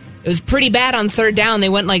that? It was pretty bad on third down. They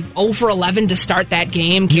went like 0 for 11 to start that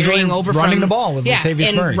game, carrying over running from the ball with Latavius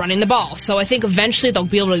and Murray. running the ball. So I think eventually they'll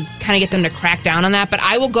be able to kind of get them to crack down on that. But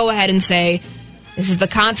I will go ahead and say this is the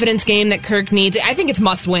confidence game that Kirk needs. I think it's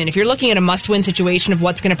must win. If you're looking at a must win situation of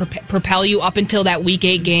what's going to propel you up until that Week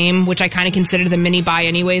 8 game, which I kind of consider the mini bye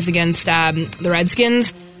anyways against the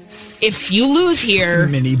Redskins. If you lose here,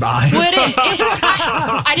 mini bye.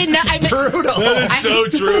 I did not. Brutal. That is so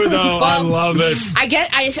true, though. I love it.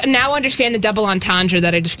 I now understand the double entendre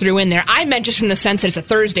that I just threw in there. I meant just from the sense that it's a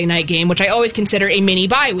Thursday night game, which I always consider a mini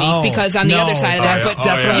bye week because on the other side of that, that's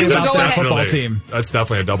definitely you can go ahead. football team. That's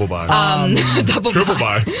definitely a double bye. Triple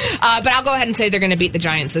bye. But I'll go ahead and say they're going to beat the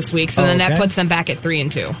Giants this week, so then that puts them back at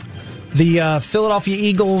 3-2. The Philadelphia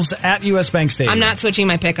Eagles at U.S. Bank Stadium. I'm not switching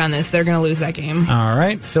my pick on this. They're going to lose that game. All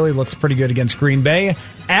right. Philly looks pretty good against Green Bay.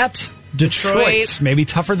 At Detroit. Maybe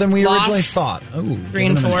tougher than we originally thought. Oh,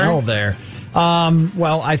 3-4. L there.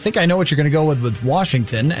 Well, I think I know what you're going to go with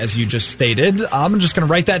Washington, as you just stated. I'm just going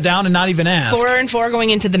to write that down and not even ask. 4-4 going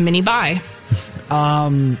into the mini bye.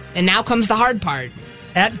 And now comes the hard part.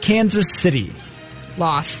 At Kansas City.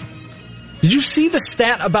 Loss. Did you see the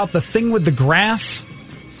stat about the thing with the grass?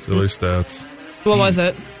 Silly stats. What was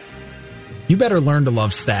it? You better learn to love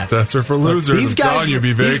stats. Stats are for losers. These guys, I'm telling you,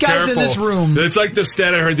 be very these guys careful. in this room. It's like the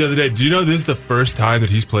stat I heard the other day. Do you know this is the first time that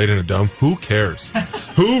he's played in a dome? Who cares?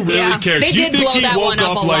 Who really cares? They Do you did think blow he that woke one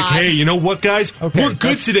up up a like, lot. hey, you know what, guys? Okay, we're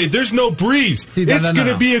good today. There's no breeze. See, it's going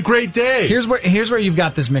to be a great day. Here's where you've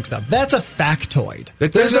got this mixed up. That's a factoid.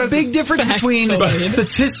 There's a big difference between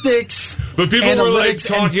statistics. But people were like analytics,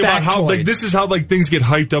 talking and about how like factoids. this is how like things get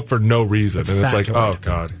hyped up for no reason, and it's like, factoid. oh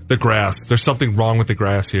god, the grass. There's something wrong with the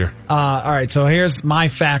grass here. All right, so here's my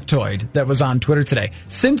factoid that was on Twitter today.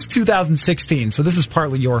 Since 2016, so this is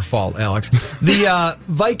partly your fault, Alex. The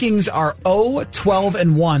Vikings are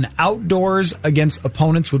 0-12-1 outdoors against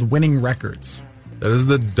opponents with winning records. That is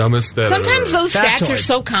the dumbest stat. Sometimes those stats Factoid. are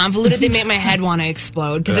so convoluted they make my head want to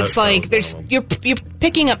explode because it's like you're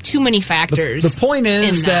picking up too many factors. The point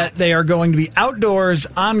is that they are going to be outdoors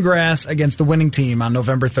on grass against the winning team on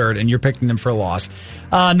November 3rd, and you're picking them for a loss.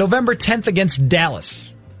 November 10th against Dallas.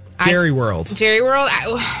 Jerry World.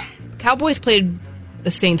 Cowboys played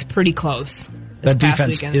the Saints pretty close. That past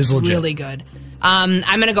defense weekend. is legit. Really good. I'm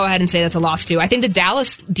going to go ahead and say that's a loss, too. I think the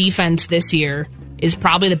Dallas defense this year is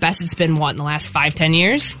probably the best it's been, in the last 5-10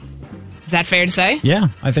 years? Is that fair to say? Yeah,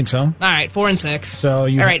 I think so. All right, 4-6. So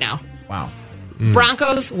you right now. Wow.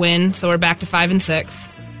 Broncos win, so we're back to 5-6.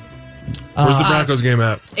 Where's the Broncos game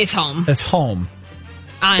at? It's home. It's home.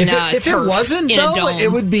 If it wasn't, though,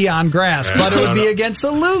 it would be on grass, but it would be against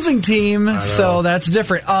the losing team, so that's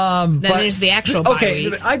different. Then there's the actual bye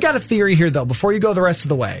week. I got a theory here, though, before you go the rest of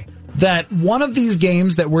the way, that one of these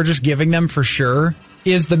games that we're just giving them for sure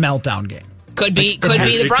is the meltdown game. Could be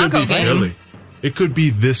the Bronco game. Philly. It could be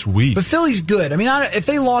this week. But Philly's good. I mean, if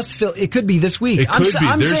they lost Philly, it could be this week.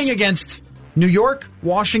 I'm saying against New York,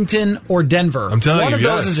 Washington, or Denver. I'm telling one you, of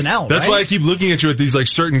those is an L. That's why I keep looking at you at these like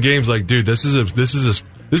certain games. Like, dude, this is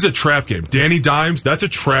a trap game. Danny Dimes, that's a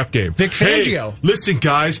trap game. Vic Fangio. Hey, listen,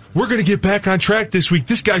 guys, we're going to get back on track this week.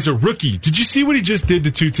 This guy's a rookie. Did you see what he just did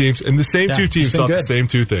to two teams? And the same two teams thought the same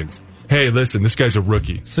two things. Hey, listen, this guy's a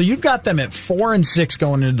rookie. So you've got them at 4-6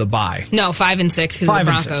 going into the bye. No, 5-6 because of the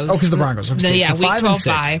Broncos. Oh, because the Broncos. Okay, Yeah, so week 12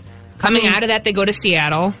 bye. Coming out of that, they go to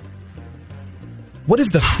Seattle. what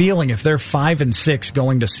is the feeling if they're 5-6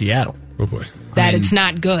 going to Seattle? Oh boy, it's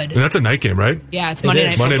not good. And that's a night game, right? Yeah, it's Monday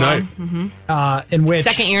night. Monday football. night. In which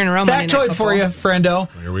second year in a row. Monday night factoid for you, friendo.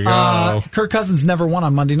 Here we go. Kirk Cousins never won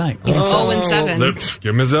on Monday night. He's 0-7.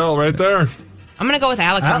 Give him his L right there. I'm going to go with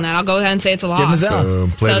Alex on that. I'll go ahead and say it's a loss. Give him his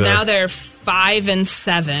L. So now they're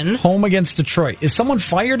 5-7. Home against Detroit. Is someone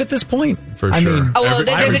fired at this point? For sure.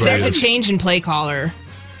 There's a change in play caller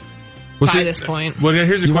by this point. Well,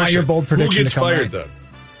 here's a question. Want your bold prediction Who gets to come fired, back?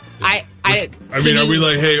 then? I mean, are we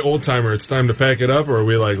like, hey, old timer, it's time to pack it up? Or are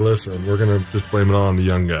we like, listen, we're going to just blame it on the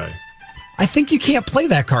young guy? I think you can't play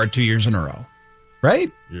that card 2 years in a row,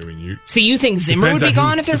 right? So you think Zimmer would be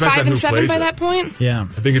gone if they're 5-7 by that point? Yeah.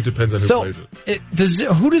 I think it depends on who plays it.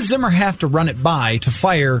 Who does Zimmer have to run it by to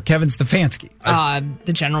fire Kevin Stefanski?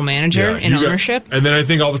 The general manager and ownership. And then I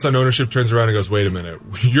think all of a sudden ownership turns around and goes, wait a minute,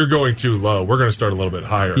 you're going too low. We're going to start a little bit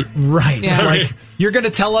higher. Right. Yeah. Like, you're going to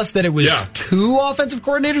tell us that it was two offensive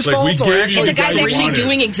coordinators' faults? And the guy's actually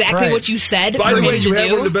doing exactly what you said. By the way, you had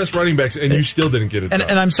one of the best running backs, and you still didn't get it done.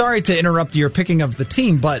 And I'm sorry to interrupt your picking of the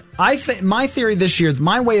team, but my theory this year,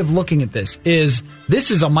 my way of looking at this is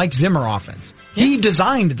a Mike Zimmer offense. Yeah. He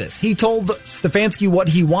designed this. He told Stefanski what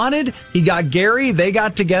he wanted. He got Gary. They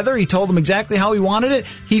got together. He told them exactly how he wanted it.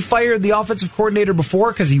 He fired the offensive coordinator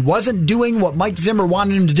before because he wasn't doing what Mike Zimmer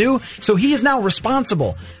wanted him to do. So he is now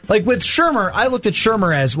responsible. Like with Shurmur, I looked at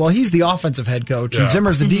Shurmur as, well, he's the offensive head coach and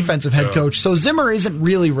Zimmer's the defensive head coach. So Zimmer isn't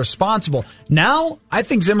really responsible. Now, I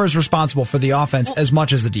think Zimmer's responsible for the offense as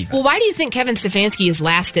much as the defense. Well, why do you think Kevin Stefanski has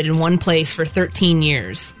lasted in one place for 13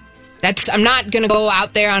 years? I'm not going to go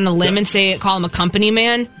out there on a limb and call him a company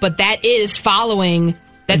man, but that is following.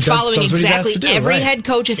 That's following exactly every head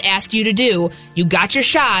coach has asked you to do. You got your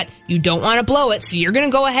shot. You don't want to blow it, so you're going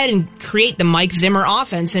to go ahead and create the Mike Zimmer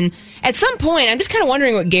offense. And at some point, I'm just kind of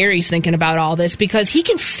wondering what Gary's thinking about all this because he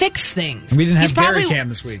can fix things. We didn't have Gary Cam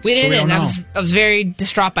this week. We didn't. I was very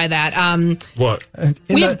distraught by that. What?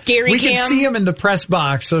 We have Gary Cam. We can see him in the press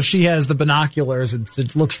box, so she has the binoculars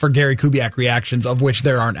and looks for Gary Kubiak reactions, of which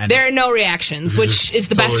there aren't any. There are no reactions, which is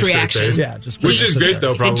the best reaction. Yeah, which is great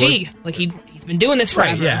though. Probably. He's been doing this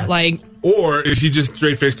forever. Right, yeah. Or is he just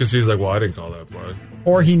straight face because he's like, well, I didn't call that play.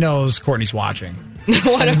 Or he knows Courtney's watching.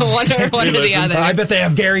 one or the other. I bet they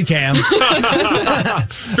have Gary Cam.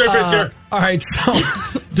 Straight face Gary. All right, so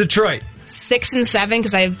Detroit 6-7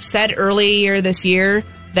 because I've said earlier this year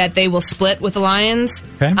that they will split with the Lions.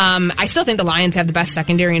 Okay. I still think the Lions have the best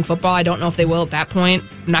secondary in football. I don't know if they will at that point.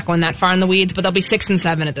 I'm not going that far in the weeds, but they'll be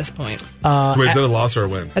 6-7 at this point. Wait, is that a loss or a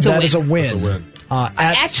win? That is a win. That's a win.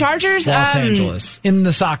 At Chargers, Los Angeles, in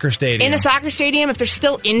the soccer stadium. In the soccer stadium, if they're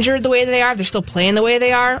still injured the way they are, if they're still playing the way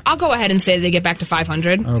they are, I'll go ahead and say they get back to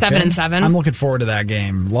 500, 7-7. I'm looking forward to that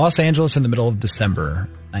game. Los Angeles in the middle of December.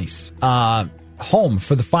 Nice. Home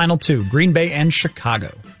for the final two, Green Bay and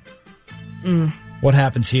Chicago. What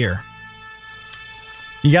happens here?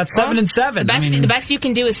 You got 7-7. The best you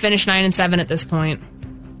can do is finish 9-7 at this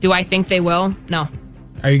point. Do I think they will? No.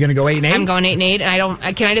 Are you going to go 8-8? I'm going 8-8,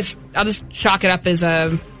 and I'll just chalk it up as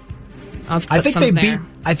a. I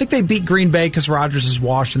think they beat Green Bay because Rodgers is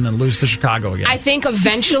washed and then lose to Chicago again. I think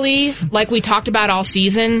eventually, like we talked about all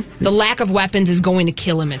season, the lack of weapons is going to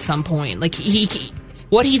kill him at some point. Like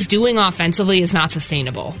what he's doing offensively is not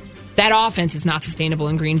sustainable. That offense is not sustainable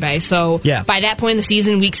in Green Bay. So by that point in the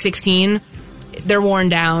season, week 16, they're worn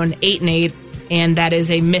down, 8-8, and that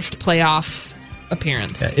is a missed playoff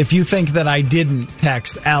appearance. If you think that I didn't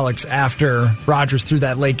text Alex after Rodgers threw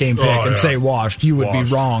that late game pick and say washed, you would be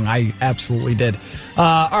wrong. I absolutely did.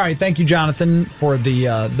 All right, thank you, Jonathan, for the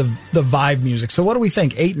vibe music. So what do we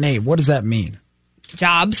think? 8-8. What does that mean?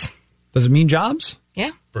 Jobs. Does it mean jobs?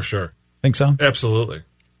 Yeah, for sure. Think so? Absolutely.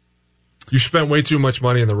 You spent way too much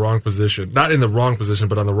money in the wrong position. Not in the wrong position,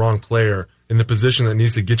 but on the wrong player in the position that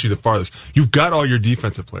needs to get you the farthest. You've got all your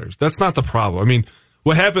defensive players. That's not the problem. I mean,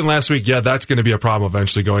 what happened last week, that's going to be a problem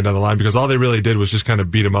eventually going down the line because all they really did was just kind of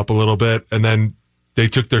beat him up a little bit, and then they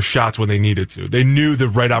took their shots when they needed to. They knew the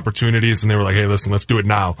right opportunities, and they were like, hey, listen, let's do it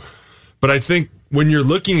now. But I think when you're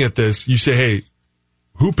looking at this, you say, hey,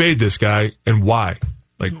 who paid this guy and why?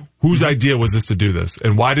 Like, whose idea was this to do this?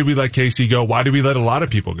 And why did we let Casey go? Why did we let a lot of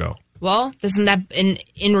people go? Well, isn't that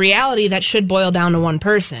in reality that should boil down to one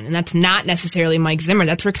person, and that's not necessarily Mike Zimmer.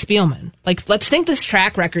 That's Rick Spielman. Like, let's think this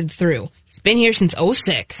track record through. He's been here since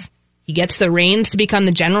 2006. He gets the reins to become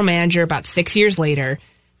the general manager about 6 years later.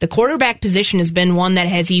 The quarterback position has been one that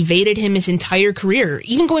has evaded him his entire career.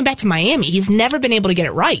 Even going back to Miami, he's never been able to get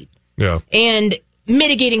it right. Yeah. And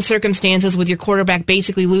mitigating circumstances with your quarterback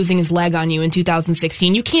basically losing his leg on you in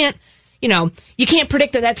 2016, you can't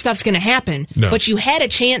predict that stuff's going to happen. No. But you had a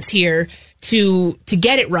chance here to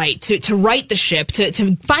get it right, to right the ship,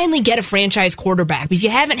 to finally get a franchise quarterback, because you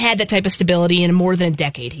haven't had that type of stability in more than a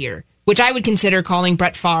decade here, which I would consider calling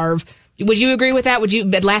Brett Favre. Would you agree with that?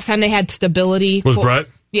 That last time they had stability was Brett?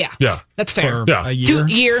 Yeah. That's fair. Yeah. A year?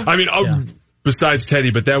 2 year. I mean, besides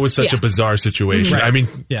Teddy, but that was such a bizarre situation. Right. I mean,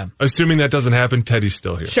 assuming that doesn't happen, Teddy's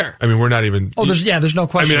still here. Sure. I mean, we're not even. Oh, there's no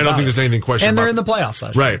question. I mean, I don't think there's anything questionable. And they're in the playoffs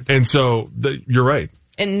last year. Right. And so you're right.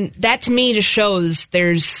 And that to me just shows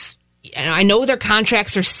I know their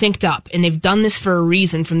contracts are synced up, and they've done this for a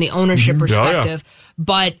reason from the ownership perspective.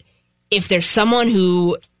 But if there's someone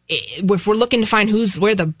who, if we're looking to find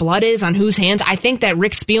where the blood is on whose hands, I think that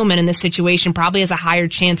Rick Spielman in this situation probably has a higher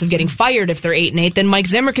chance of getting fired if they're 8-8 than Mike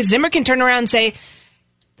Zimmer, because Zimmer can turn around and say,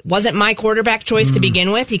 wasn't my quarterback choice to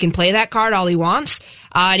begin with. He can play that card all he wants.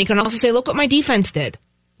 And he can also say, look what my defense did.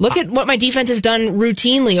 Look at what my defense has done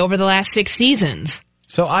routinely over the last 6 seasons.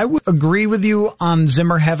 So I would agree with you on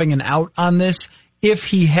Zimmer having an out on this if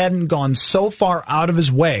he hadn't gone so far out of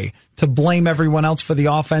his way to blame everyone else for the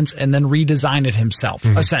offense and then redesign it himself,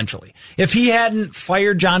 essentially. If he hadn't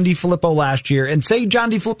fired John DeFilippo last year, and say John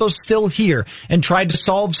DeFilippo's still here and tried to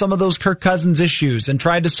solve some of those Kirk Cousins issues and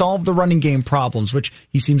tried to solve the running game problems, which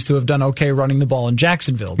he seems to have done okay running the ball in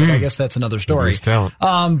Jacksonville, but I guess that's another story. Talent.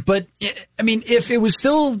 But, I mean, if it was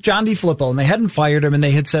still John DeFilippo and they hadn't fired him and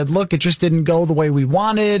they had said, look, it just didn't go the way we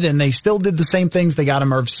wanted, and they still did the same things. They got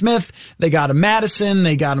him Irv Smith, they got him Madison,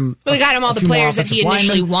 they got him all the players that he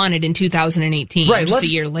initially wanted in 2018, right, just a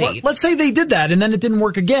year late. Let's say they did that and then it didn't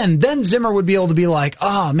work again. Then Zimmer would be able to be like,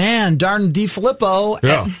 oh man, darn DeFilippo.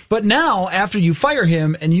 Yeah. But now, after you fire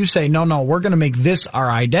him and you say, no, we're going to make this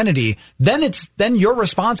our identity, then you're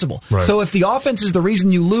responsible. Right. So if the offense is the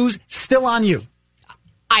reason you lose, still on you.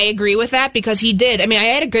 I agree with that because he did. I mean, I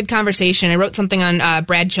had a good conversation. I wrote something on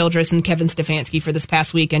Brad Childress and Kevin Stefanski for this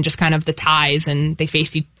past week, and just kind of the ties, and they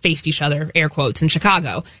faced each other, air quotes, in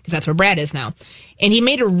Chicago, because that's where Brad is now. And he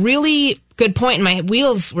made a really good point, and my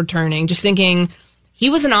wheels were turning, just thinking he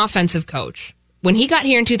was an offensive coach. When he got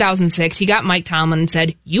here in 2006, he got Mike Tomlin and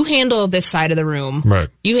said, you handle this side of the room. Right.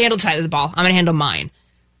 You handle the side of the ball. I'm going to handle mine.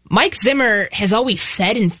 Mike Zimmer has always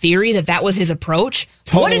said in theory that was his approach.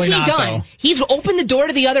 Totally what has he not, done? though. He's opened the door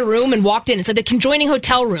to the other room and walked in and said the conjoining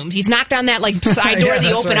hotel rooms. He's knocked on that side door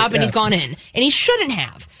they open up and he's gone in. And he shouldn't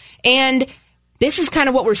have. And this is kind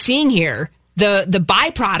of what we're seeing here. The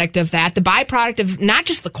byproduct of that, the byproduct of not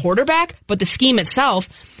just the quarterback, but the scheme itself.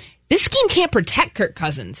 This scheme can't protect Kirk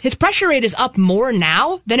Cousins. His pressure rate is up more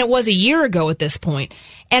now than it was a year ago at this point.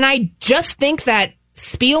 And I just think that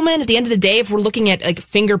Spielman, at the end of the day, if we're looking at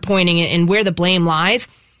finger pointing and where the blame lies,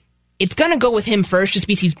 it's going to go with him first, just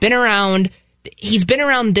because he's been around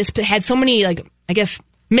this, had so many,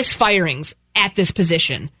 misfirings at this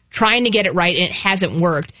position, trying to get it right, and it hasn't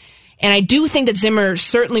worked. And I do think that Zimmer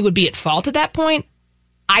certainly would be at fault at that point.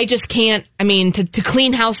 I just can't, to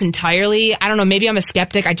clean house entirely, I don't know, maybe I'm a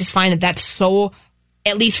skeptic. I just find that's so,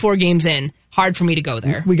 at least 4 games in, hard for me to go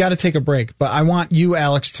there. We got to take a break, but I want you,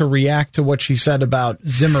 Alex, to react to what she said about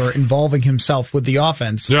Zimmer involving himself with the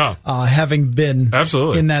offense. Yeah. Having been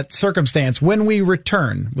absolutely in that circumstance. When we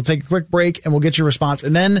return, we'll take a quick break and we'll get your response.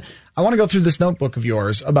 And then I want to go through this notebook of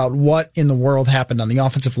yours about what in the world happened on the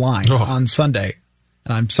offensive line on Sunday.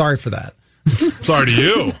 And I'm sorry for that. Sorry to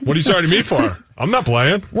you. What are you sorry to me for? I'm not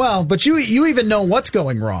playing. Well, but you even know what's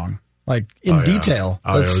going wrong. In detail.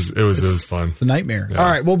 Oh, it was fun. It's a nightmare. Yeah. All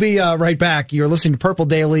right, we'll be right back. You're listening to Purple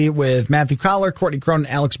Daily with Matthew Collar, Courtney Cronin,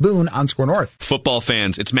 Alex Boone on Score North. Football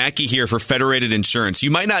fans, it's Mackey here for Federated Insurance.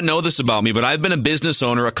 You might not know this about me, but I've been a business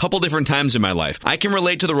owner a couple different times in my life. I can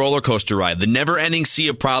relate to the roller coaster ride, the never-ending sea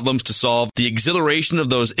of problems to solve, the exhilaration of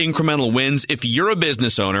those incremental wins. If you're a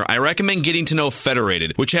business owner, I recommend getting to know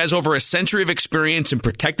Federated, which has over a century of experience in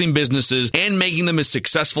protecting businesses and making them as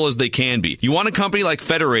successful as they can be. You want a company like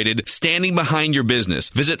Federated standing behind your business.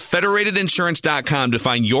 Visit federatedinsurance.com to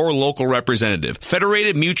find your local representative.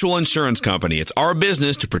 Federated Mutual Insurance Company. It's our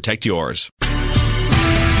business to protect yours.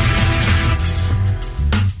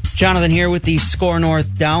 Jonathan here with the Score North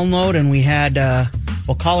download, and we had,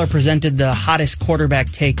 Collar presented the hottest quarterback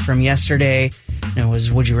take from yesterday. And it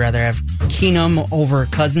was, would you rather have Keenum over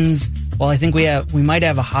Cousins? Well, I think we might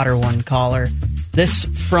have a hotter one, Caller. This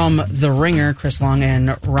from The Ringer, Chris Long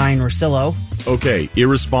and Ryan Russillo. Okay,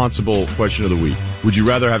 irresponsible question of the week. Would you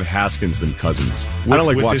rather have Haskins than Cousins? I don't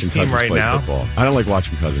like watching Cousins play football. I don't like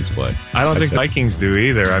watching Cousins play. I don't think Vikings do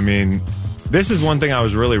either. This is one thing I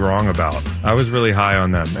was really wrong about. I was really high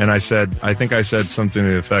on them. And I think I said something to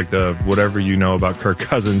the effect of, whatever you know about Kirk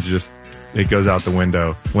Cousins, it goes out the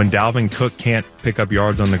window. When Dalvin Cook can't pick up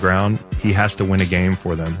yards on the ground, he has to win a game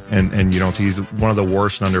for them. And he's one of the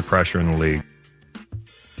worst under pressure in the league.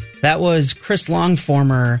 That was Chris Long,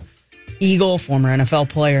 former Eagle, former NFL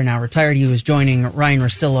player, now retired. He was joining Ryan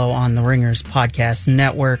Russillo on the Ringers Podcast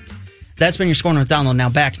Network. That's been your Score North download. Now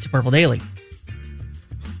back to Purple Daily.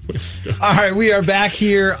 All right, we are back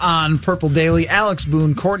here on Purple Daily. Alex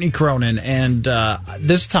Boone, Courtney Cronin, and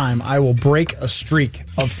this time I will break a streak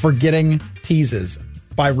of forgetting teases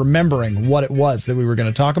by remembering what it was that we were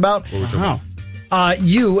going to talk about.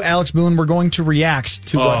 You, Alex Boone, were going to react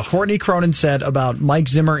to what Courtney Cronin said about Mike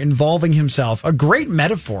Zimmer involving himself. A great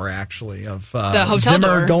metaphor, actually, of the hotel Zimmer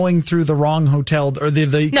door. going through the wrong hotel or the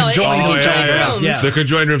conjoined hotel rooms. The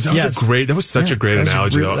conjoined rooms. That was such a great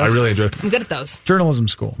analogy, though. I really enjoyed it. I'm good at those. Journalism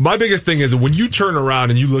school. My biggest thing is when you turn around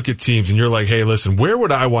and you look at teams and you're like, hey, listen, where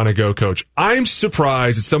would I want to go, coach? I'm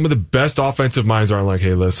surprised that some of the best offensive minds aren't like,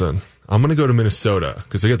 hey, listen, I'm going to go to Minnesota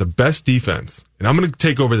because they got the best defense, and I'm going to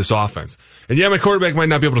take over this offense. And yeah, my quarterback might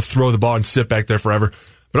not be able to throw the ball and sit back there forever,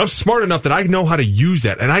 but I'm smart enough that I know how to use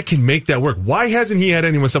that, and I can make that work. Why hasn't he had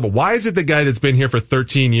anyone step up? Why is it the guy that's been here for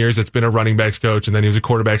 13 years that's been a running backs coach, and then he was a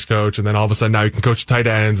quarterbacks coach, and then all of a sudden now he can coach tight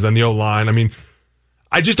ends, and then the O-line? I mean,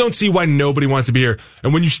 I just don't see why nobody wants to be here.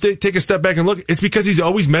 And when you take a step back and look, it's because he's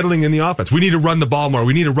always meddling in the offense. We need to run the ball more.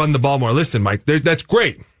 We need to run the ball more. Listen, Mike, that's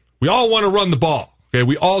great. We all want to run the ball. Okay,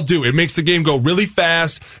 we all do. It makes the game go really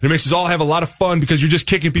fast, and it makes us all have a lot of fun because you're just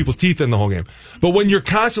kicking people's teeth in the whole game. But when you're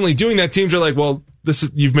constantly doing that, teams are like, well,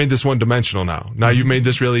 you've made this one-dimensional now. Now you've made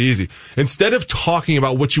this really easy. Instead of talking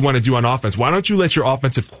about what you want to do on offense, why don't you let your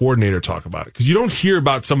offensive coordinator talk about it? Because you don't hear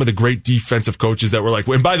about some of the great defensive coaches that were like,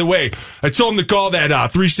 and by the way, I told him to call that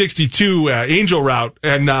 362 angel route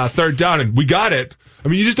and third down, and we got it. I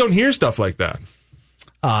mean, you just don't hear stuff like that.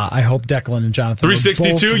 I hope Declan and Jonathan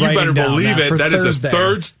 362. You better believe it. That is a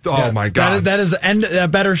third. Oh my god! That is the end.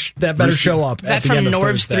 That better show up. Is that from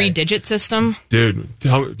Norv's 3-digit system? Dude,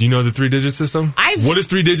 do you know the 3-digit system? What does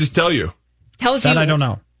 3 digits tell you? Tells you. I don't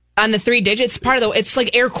know. On the 3 digits, part of it's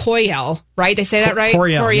like Air Coryell, right? They say that right?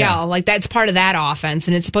 Coryell. Yeah. Like that's part of that offense,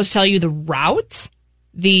 and it's supposed to tell you the route.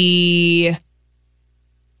 What's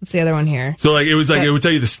the other one here? So it would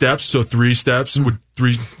tell you the steps. So 3 steps would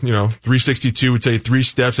 362 would say 3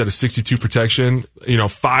 steps at a 62 protection.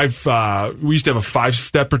 5. We used to have a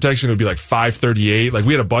 5-step protection. It would be like 538. Like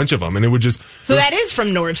we had a bunch of them, and it would just. So that is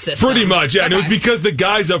from Norv's system. Pretty much, yeah. Okay. And it was because the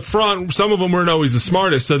guys up front, some of them weren't always the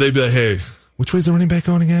smartest, so they'd be like, "Hey, which way's the running back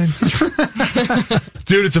going again?"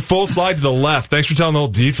 Dude, it's a full slide to the left. Thanks for telling the whole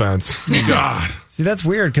defense. God. See, that's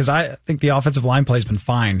weird because I think the offensive line play has been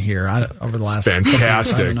fine here over the last.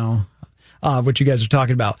 Fantastic. I don't know what you guys are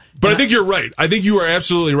talking about. But I think you're right. I think you are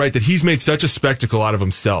absolutely right that he's made such a spectacle out of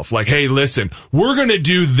himself. Like, hey, listen, we're going to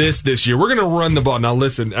do this year. We're going to run the ball. Now,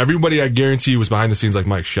 listen, everybody I guarantee you was behind the scenes like,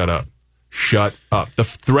 Mike, shut up. Shut up. The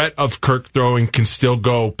threat of Kirk throwing can still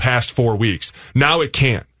go past 4 weeks. Now it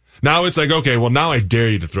can't. Now it's like, okay, well, now I dare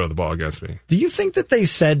you to throw the ball against me. Do you think that they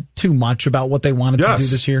said too much about what they wanted to do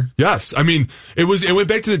this year? Yes. I mean, it went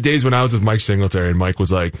back to the days when I was with Mike Singletary, and Mike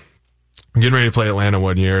was like, I'm getting ready to play Atlanta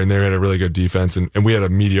one year, and they had a really good defense, and we had a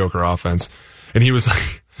mediocre offense. And he was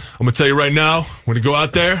like, I'm going to tell you right now, we're going to go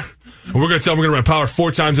out there, and we're going to tell them we're going to run power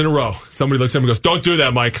 4 times in a row. Somebody looks at him and goes, don't do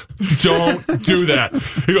that, Mike. Don't do that.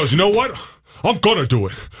 He goes, you know what? I'm going to do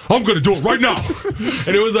it. I'm going to do it right now.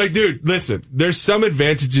 And it was like, dude, listen, there's some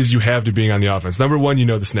advantages you have to being on the offense. Number 1, you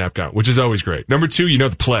know the snap count, which is always great. Number 2, you know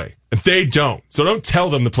the play. And they don't. So don't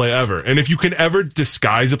tell them the play ever. And if you can ever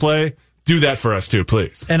disguise a play, do that for us too,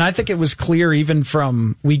 please. And I think it was clear even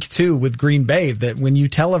from week 2 with Green Bay that when you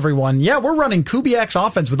tell everyone, yeah, we're running Kubiak's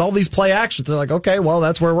offense with all these play actions, they're like, okay, well,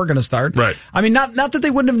 that's where we're going to start. Right. I mean, not that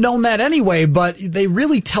they wouldn't have known that anyway, but they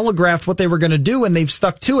really telegraphed what they were going to do, and they've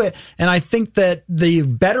stuck to it. And I think that the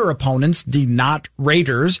better opponents, the not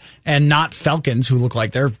Raiders and not Falcons, who look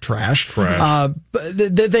like they're trash.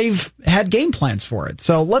 They've had game plans for it.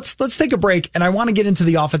 So let's take a break, and I want to get into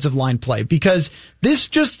the offensive line play because this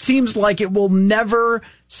just seems like it will never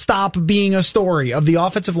stop being a story of the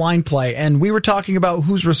offensive line play. And we were talking about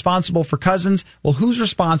who's responsible for Cousins. Well, who's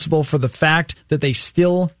responsible for the fact that they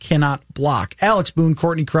still cannot block? Alex Boone,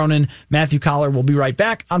 Courtney Cronin, Matthew Collar will be right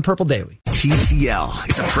back on Purple Daily. TCL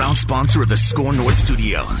is a proud sponsor of the Score North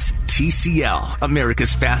Studios. TCL,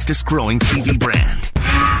 America's fastest growing TV brand.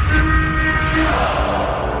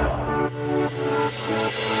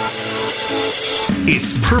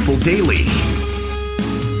 It's Purple Daily.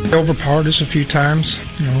 They overpowered us a few times.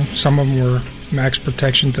 Some of them were max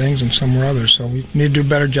protection things and some were others. So we need to do a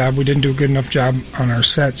better job. We didn't do a good enough job on our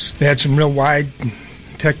sets. They had some real wide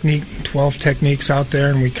technique, 12 techniques out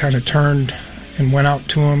there, and we kind of turned and went out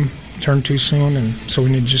to them, turned too soon, and so we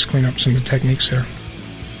need to just clean up some of the techniques there.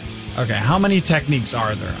 Okay, how many techniques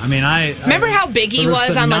are there? I mean, remember how big he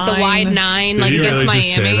was on like the wide 9, like against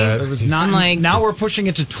Miami. There was 9. Like, now we're pushing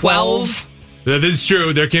it to 12. That is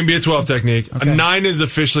true. There can be a 12 technique. Okay. A 9 is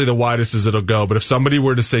officially the widest as it'll go. But if somebody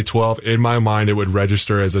were to say 12, in my mind, it would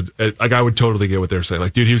register as like I would totally get what they're saying.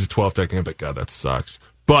 Like, dude, he was a 12 technique. I'm like, God, that sucks.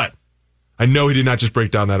 But I know he did not just break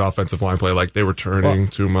down that offensive line play like they were turning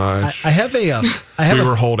too much. We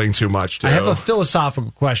were holding too much, too. I have a philosophical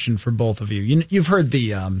question for both of you. You've heard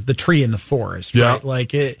the tree in the forest, right? Yeah.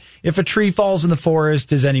 Like, if a tree falls in the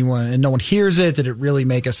forest, and no one hears it, did it really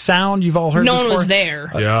make a sound? You've all heard this No one before? was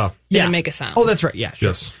there. Didn't make a sound. Oh, that's right. Yeah. Sure.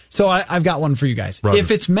 Yes. So I've got one for you guys. Roger. If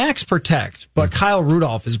it's max protect, but Kyle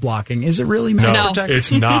Rudolph is blocking, is it really max protect? No,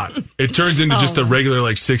 it's not. It turns into just a regular,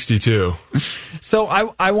 like, 62. So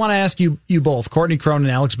I want to ask you both, Courtney Cronin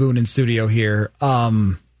and Alex Boone in studio here,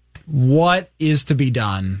 what is to be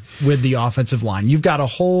done with the offensive line? You've got a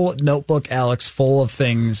whole notebook, Alex, full of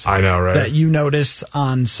things I know, right? that you noticed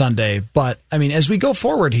on Sunday. But, I mean, as we go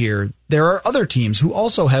forward here, there are other teams who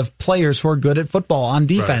also have players who are good at football on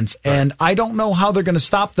defense, and I don't know how they're going to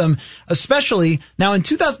stop them, especially now in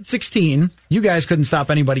 2016, you guys couldn't stop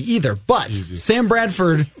anybody either, but Sam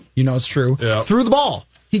Bradford, it's true, threw the ball.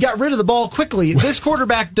 He got rid of the ball quickly. This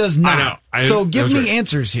quarterback does not. I know. So give me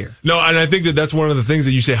answers here. No, and I think that's one of the things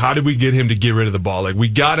that you say, how did we get him to get rid of the ball? Like,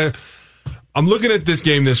 I'm looking at this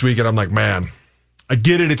game this week, and I'm like, man, I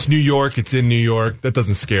get it. It's New York. It's in New York. That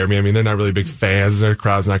doesn't scare me. I mean, they're not really big fans. Their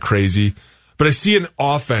crowd's not crazy. But I see an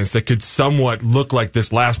offense that could somewhat look like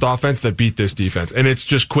this last offense that beat this defense. And it's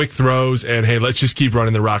just quick throws and, hey, let's just keep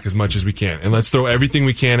running the rock as much as we can. And let's throw everything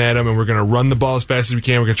we can at them, and we're going to run the ball as fast as we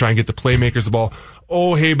can. We're going to try and get the playmakers the ball.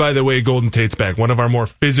 Oh, hey, by the way, Golden Tate's back. One of our more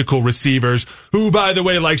physical receivers who, by the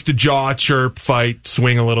way, likes to jaw, chirp, fight,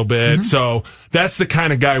 swing a little bit. Mm-hmm. So that's the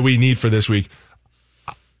kind of guy we need for this week.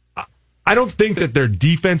 I don't think that their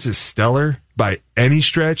defense is stellar by any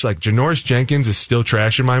stretch. Like, Janoris Jenkins is still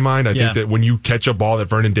trash in my mind. I think that when you catch a ball that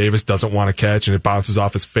Vernon Davis doesn't want to catch and it bounces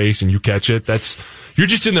off his face and you catch it, you're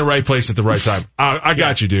just in the right place at the right time. I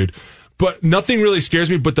got you, dude. But nothing really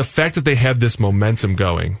scares me, but the fact that they have this momentum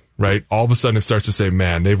going, right? All of a sudden it starts to say,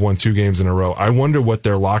 man, they've won 2 games in a row. I wonder what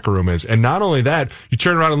their locker room is. And not only that, you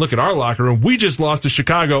turn around and look at our locker room. We just lost to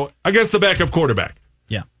Chicago against the backup quarterback.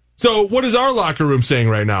 Yeah. So what is our locker room saying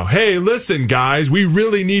right now? Hey, listen, guys, we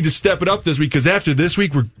really need to step it up this week because after this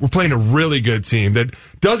week, we're playing a really good team that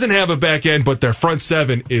doesn't have a back end, but their front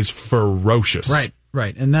 7 is ferocious.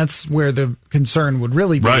 Right. And that's where the concern would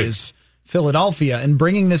really be is Philadelphia and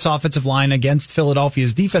bringing this offensive line against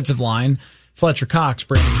Philadelphia's defensive line. Fletcher Cox,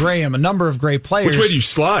 Brandon Graham, a number of great players. Which way do you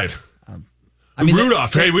slide?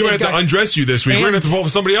 Rudolph, we might have to undress you this week. We're going to have to pull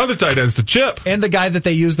somebody other tight ends to chip. And the guy that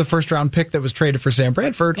they used, the first-round pick that was traded for Sam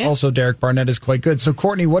Bradford, also Derek Barnett, is quite good. So,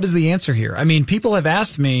 Courtney, what is the answer here? I mean, people have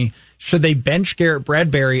asked me, should they bench Garrett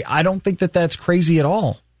Bradbury? I don't think that that's crazy at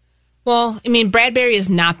all. Well, I mean, Bradbury has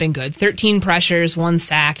not been good. 13 pressures, 1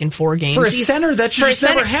 sack in 4 games. For a center, that should just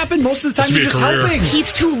never happen. Most of the time, you're just helping.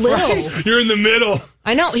 He's too little. Right? You're in the middle.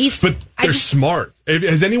 I know. But they're smart.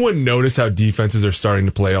 Has anyone noticed how defenses are starting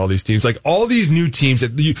to play all these teams? Like, all these new teams.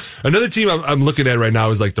 Another team I'm looking at right now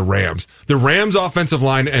is like the Rams. The Rams offensive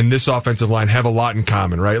line and this offensive line have a lot in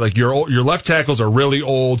common, right? Like, your left tackles are really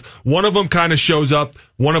old. One of them kind of shows up.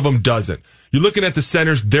 One of them doesn't. You're looking at the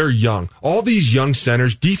centers, they're young. All these young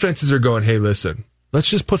centers, defenses are going, hey, listen, let's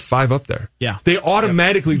just put 5 up there. Yeah. They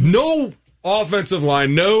automatically, no offensive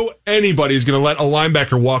line, no anybody is going to let a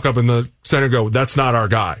linebacker walk up in the center and go, that's not our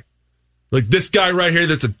guy. Like, this guy right here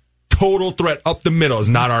that's a total threat up the middle is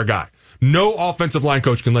not our guy. No offensive line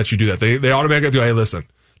coach can let you do that. They automatically go, hey, listen.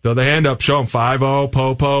 Throw the hand up, show them 5-0,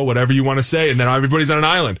 po-po, whatever you want to say, and then everybody's on an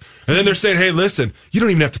island. And then they're saying, hey, listen, you don't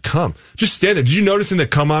even have to come. Just stand there. Did you notice in the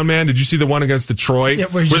Come On Man, did you see the one against Detroit? Yeah,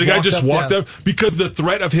 where the guy just walked up? Because the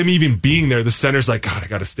threat of him even being there, the center's like, God, I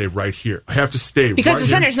got to stay right here. I have to stay because right the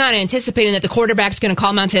center's not anticipating that the quarterback's going to call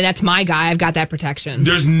him out and say, that's my guy, I've got that protection.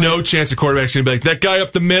 There's no chance the quarterback's going to be like, that guy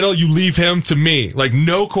up the middle, you leave him to me. Like,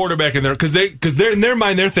 no quarterback in there. Because they're in their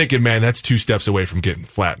mind, they're thinking, man, that's 2 steps away from getting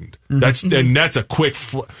flattened. Mm-hmm. And that's a quick,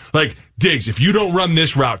 like, Diggs, if you don't run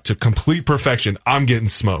this route to complete perfection, I'm getting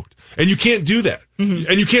smoked. And you can't do that. Mm-hmm.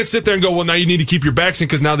 And you can't sit there and go, well, now you need to keep your backs in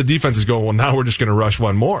because now the defense is going, well, now we're just going to rush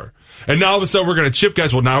one more. And now all of a sudden we're going to chip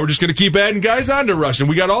guys. Well, now we're just going to keep adding guys on to rush. And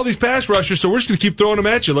we got all these pass rushers, so we're just going to keep throwing them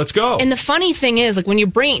at you. Let's go. And the funny thing is, like, when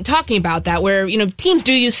you're talking about that, where, teams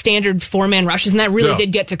do use standard 4-man rushes, and that really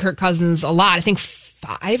did get to Kirk Cousins a lot. I think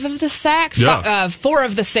 5 of the sacks, 4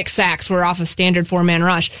 of the 6 sacks were off a standard 4-man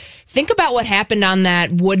rush. Think about what happened on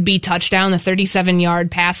that would-be touchdown, the 37-yard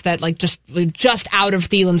pass that, like, just out of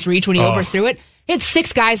Thielen's reach when he overthrew it. He had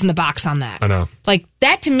 6 guys in the box on that. I know. Like,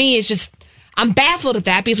 that to me is just, I'm baffled at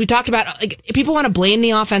that because we talked about, like, people want to blame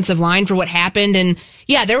the offensive line for what happened. And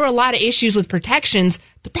yeah, there were a lot of issues with protections,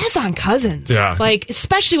 but that's on Cousins. Yeah. Like,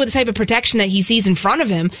 especially with the type of protection that he sees in front of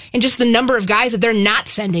him and just the number of guys that they're not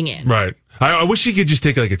sending in. Right. I wish he could just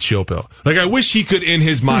take like a chill pill. Like, I wish he could, in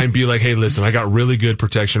his mind, be like, hey, listen, I got really good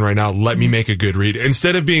protection right now. Let me make a good read.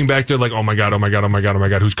 Instead of being back there like, oh my God,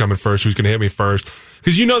 who's coming first? Who's going to hit me first?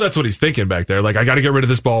 Because that's what he's thinking back there. Like, I got to get rid of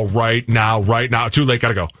this ball right now. Too late, got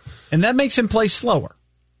to go. And that makes him play slower.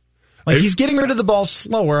 Like, he's getting rid of the ball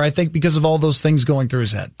slower, I think, because of all those things going through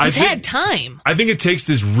his head. He's had time. I think it takes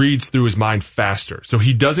his reads through his mind faster, so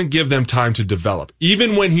he doesn't give them time to develop.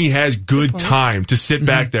 Even when he has good time to sit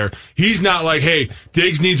back there, he's not like, hey,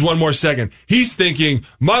 Diggs needs one more second. He's thinking,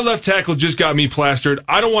 my left tackle just got me plastered.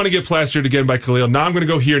 I don't want to get plastered again by Khalil. Now I'm going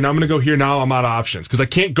to go here. Now I'm going to go here. Now I'm out of options because I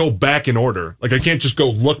can't go back in order. Like, I can't just go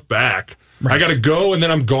look back. Right. I got to go, and then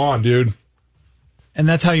I'm gone, dude. And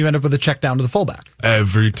that's how you end up with a check down to the fullback.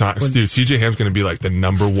 Every time. Dude, CJ Ham's going to be like the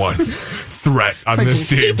number one threat on this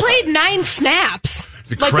team. He played 9 snaps.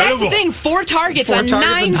 It's incredible. Like, that's the thing, 4 targets on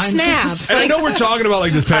 9 snaps. And I know we're talking about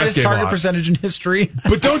like this past game target percentage in history.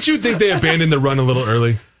 But don't you think they abandoned the run a little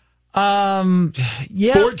early?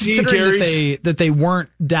 Yeah, 14 carries. That they weren't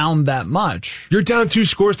down that much. You're down 2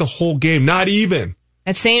 scores the whole game, not even.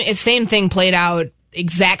 That same thing played out.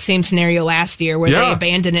 Exact same scenario last year where they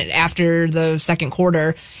abandoned it after the second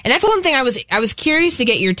quarter. And that's one thing I was curious to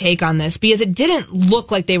get your take on this because it didn't look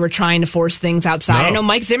like they were trying to force things outside. No. I know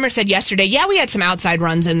Mike Zimmer said yesterday, yeah, we had some outside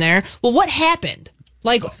runs in there. Well, what happened?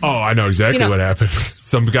 Like, I know exactly what happened.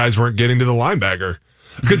 Some guys weren't getting to the linebacker.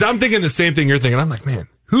 Because I'm thinking the same thing you're thinking. I'm like, man,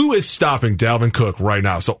 who is stopping Dalvin Cook right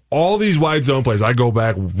now? So all these wide zone plays, I go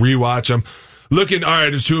back, rewatch them. Looking, all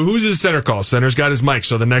right, who's his center call? Center's got his mic,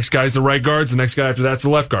 so the next guy's the right guards, the next guy after that's the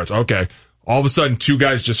left guards. Okay. All of a sudden, 2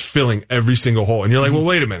 guys just filling every single hole. And you're like, well,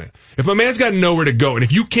 wait a minute. If a man's got nowhere to go, and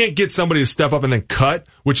if you can't get somebody to step up and then cut,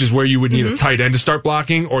 which is where you would need a tight end to start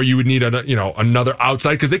blocking, or you would need another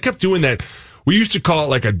outside, because they kept doing that. We used to call it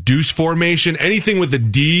like a deuce formation. Anything with a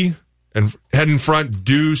D and head in front,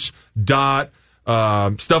 deuce, dot,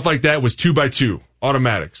 stuff like that was 2x2.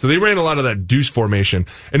 Automatic. So they ran a lot of that deuce formation.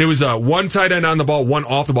 And it was 1 tight end on the ball, 1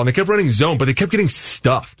 off the ball. And they kept running zone, but they kept getting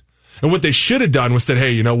stuffed. And what they should have done was said,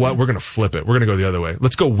 hey, you know what? We're going to flip it. We're going to go the other way.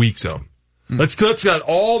 Let's go weak zone. Let's got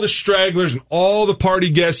all the stragglers and all the party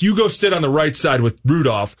guests. You go sit on the right side with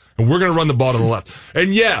Rudolph, and we're going to run the ball to the left.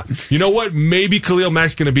 And yeah, you know what? Maybe Khalil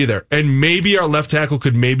Mack's going to be there. And maybe our left tackle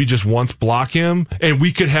could maybe just once block him, and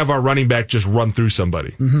we could have our running back just run through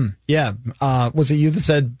somebody. Mm-hmm. Yeah. Was it you that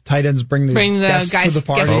said tight ends bring the guys to the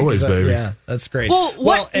party? Always, baby. Yeah, that's great. Well,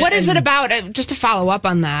 what is it about? Just to follow up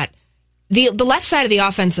on that, the left side of the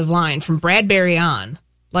offensive line from Bradbury on,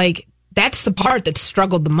 like, that's the part that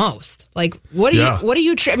struggled the most. Like, what are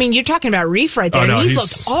you? I mean, you're talking about Reef right there, and he's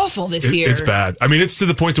looked awful this year. It's bad. I mean, it's to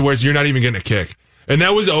the point to where you're not even getting a kick, and that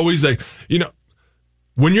was always like,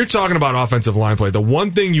 when you're talking about offensive line play, the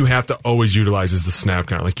one thing you have to always utilize is the snap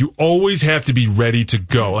count. Like, you always have to be ready to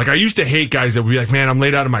go. Like, I used to hate guys that would be like, man, I'm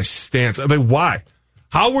late out of my stance. I'm like, why?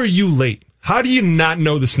 How were you late? How do you not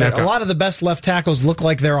know the snap count? A lot of the best left tackles look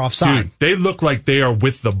like they're offside. Dude, they look like they are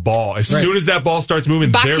with the ball. As soon as that ball starts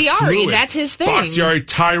moving, they're fluid. That's his thing. Bakhtiari,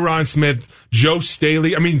 Tyron Smith, Joe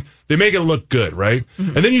Staley. I mean, they make it look good, right?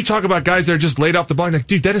 Mm-hmm. And then you talk about guys that are just laid off the ball. Like,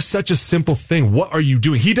 dude, that is such a simple thing. What are you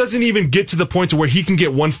doing? He doesn't even get to the point to where he can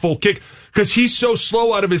get one full kick because he's so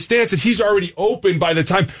slow out of his stance that he's already open by the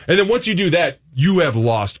time. And then once you do that, you have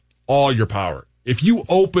lost all your power. If you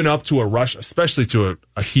open up to a rush, especially to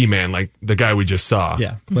a He-Man like the guy we just saw,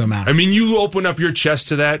 boom out. I mean, you open up your chest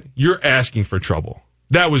to that, you're asking for trouble.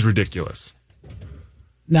 That was ridiculous.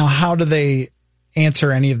 Now, how do they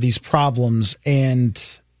answer any of these problems? And,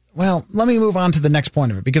 well, let me move on to the next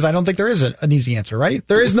point of it, because I don't think there is an easy answer, right?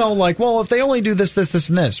 There is no like, well, if they only do this, this,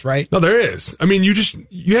 and this, right? No, there is. I mean,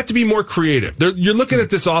 you have to be more creative. You're looking at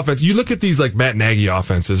this offense. You look at these like Matt Nagy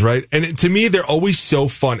offenses, right? And to me, they're always so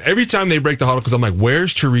fun. Every time they break the huddle, because I'm like,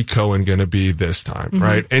 where's Tariq Cohen going to be this time,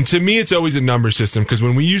 right? And to me, it's always a number system, because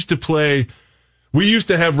when we used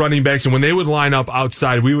to have running backs, and when they would line up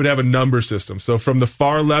outside, we would have a number system. So from the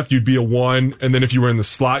far left, you'd be a 1, and then if you were in the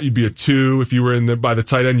slot, you'd be a 2. If you were by the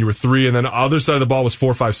tight end, you were 3, and then the other side of the ball was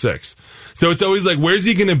 4, 5, 6. So it's always like, where's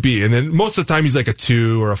he going to be? And then most of the time, he's like a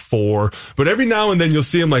 2 or a 4. But every now and then, you'll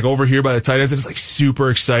see him like over here by the tight ends, and it's like super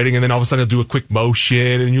exciting. And then all of a sudden, he'll do a quick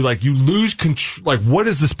motion, and you lose control. Like, what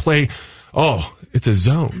is this play? Oh, it's a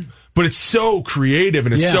zone. But it's so creative,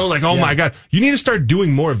 and it's so like, oh my God. You need to start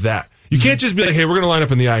doing more of that. You can't just be like, hey, we're going to line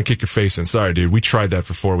up in the eye and kick your face in. Sorry, dude. We tried that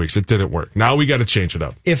for 4 weeks. It didn't work. Now we got to change it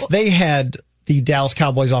up. If they had the Dallas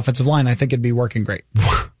Cowboys offensive line, I think it'd be working great.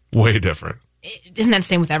 Way different. Isn't that the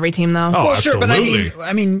same with every team, though? Oh, well, absolutely. sure, but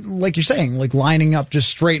I mean, like you're saying, like lining up just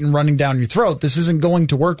straight and running down your throat. This isn't going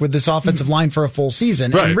to work with this offensive line for a full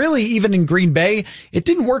season. Right. And really, even in Green Bay, it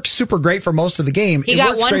didn't work super great for most of the game. He it got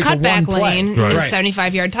worked one great for cutback one play. lane and a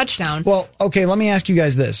 75-yard touchdown. Well, okay, let me ask you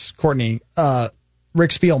guys this, Courtney.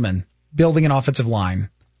 Rick Spielman building an offensive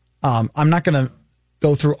line. I'm not going to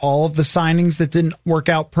go through all of the signings that didn't work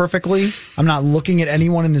out perfectly. I'm not looking at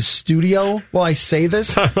anyone in the studio while I say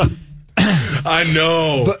this. I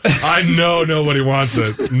know nobody wants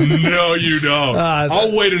it. No, you don't.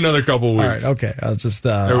 I'll wait another couple weeks. All right, okay. I'll just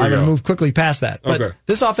I'm going to move quickly past that. But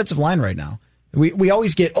this offensive line right now, we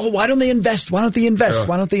always get, why don't they invest? Why don't they invest?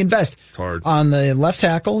 Why don't they invest? It's hard. On the left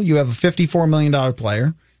tackle, you have a $54 million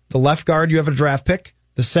player. The left guard, you have a draft pick.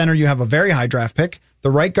 The center, you have a very high draft pick.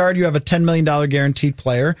 The right guard, you have a $10 million guaranteed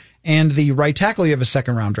player. And the right tackle, you have a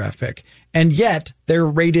second-round draft pick. And yet, they're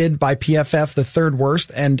rated by PFF the third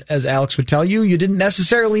worst. And as Alex would tell you, you didn't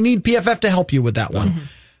necessarily need PFF to help you with that one. Mm-hmm.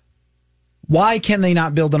 Why can they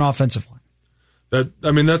not build an offensive line?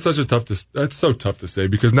 That's so tough to say,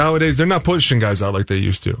 because nowadays they're not pushing guys out like they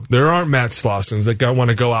used to. There aren't Matt Slossons that want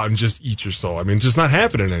to go out and just eat your soul. I mean, it's just not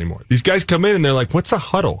happening anymore. These guys come in and they're like, what's a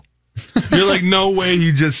huddle? You're like, no way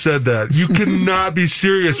he just said that. You cannot be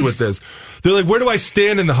serious with this. They're like, where do I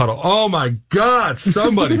stand in the huddle? Oh my God,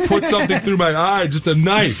 somebody put something through my eye, just a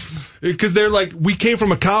knife. Because they're like, we came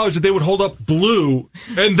from a college that they would hold up blue,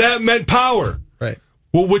 and that meant power. Right.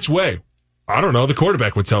 Well, which way? I don't know. The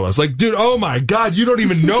quarterback would tell us. Like, dude, oh my God, you don't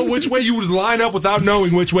even know which way you would line up without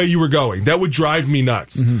knowing which way you were going. That would drive me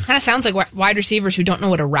nuts. Mm-hmm. Kind of sounds like wide receivers who don't know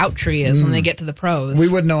what a route tree is when they get to the pros. We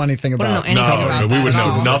wouldn't know anything about that. We would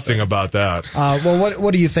know nothing about that. Well,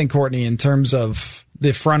 what do you think, Courtney, in terms of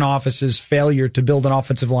the front office's failure to build an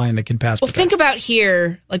offensive line that can pass protection? Well, think about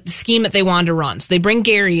here, like the scheme that they wanted to run. So they bring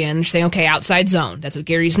Gary in, saying, okay, outside zone. That's what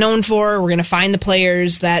Gary's known for. We're going to find the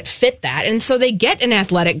players that fit that. And so they get an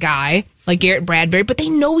athletic guy like Garrett Bradbury, but they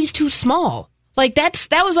know he's too small. Like that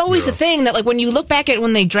was always the thing that, like, when you look back at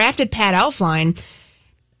when they drafted Pat Elflein,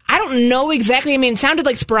 I don't know exactly. I mean, it sounded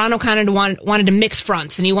like Sperano kind of wanted to mix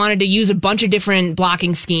fronts, and he wanted to use a bunch of different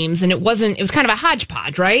blocking schemes, and it was kind of a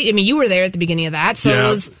hodgepodge, right? I mean, you were there at the beginning of that, so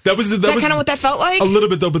yeah, that was kind of what that felt like? A little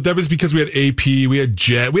bit, though, but that was because we had AP, we had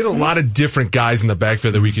Jet, we had a lot of different guys in the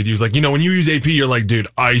backfield that we could use. Like, when you use AP, you're like, dude,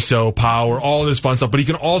 ISO, power, all this fun stuff, but he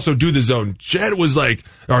can also do the zone. Jet was like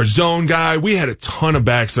our zone guy. We had a ton of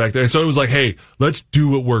backs back there, and so it was like, hey, let's do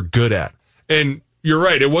what we're good at. And you're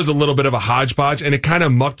right. It was a little bit of a hodgepodge, and it kind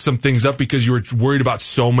of mucked some things up because you were worried about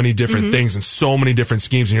so many different things and so many different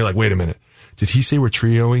schemes. And you're like, wait a minute. Did he say we're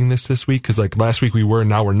trioing this week? Because like last week we were, and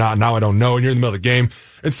now we're not. Now I don't know. And you're in the middle of the game.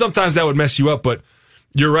 And sometimes that would mess you up. But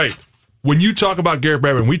you're right. When you talk about Garrett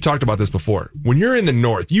Bradbury, and we talked about this before, when you're in the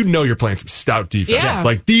North, you're playing some stout defense. Yeah.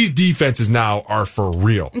 Like these defenses now are for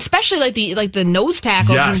real. Especially like the nose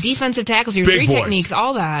tackles and the defensive tackles, your Big three techniques,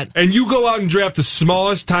 all that. And you go out and draft the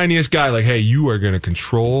smallest, tiniest guy, like, hey, you are going to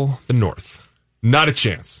control the North. Not a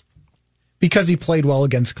chance. Because he played well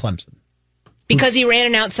against Clemson. Because he ran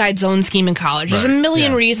an outside zone scheme in college. There's a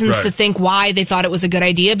million reasons to think why they thought it was a good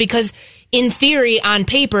idea, because in theory, on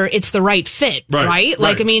paper, it's the right fit, right?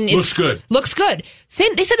 Like, I mean, looks good. Looks good.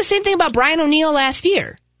 They said the same thing about Brian O'Neill last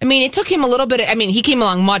year. I mean, it took him a little bit. He came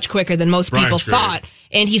along much quicker than most people thought,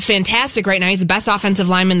 and he's fantastic right now. He's the best offensive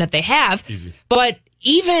lineman that they have. Easy. But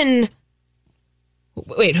even...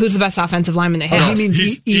 Wait, who's the best offensive lineman they have? He means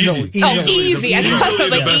easily. Oh, easy. I thought it was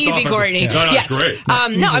like easy, Courtney. No, yes. Great.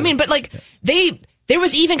 But like there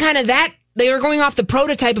was even kind of that. They were going off the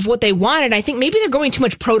prototype of what they wanted. I think maybe they're going too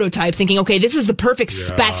much prototype, thinking, okay, this is the perfect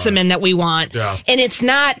specimen that we want. Yeah. And it's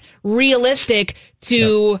not realistic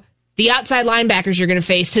to the outside linebackers you're going to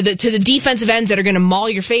face, to the defensive ends that are going to maul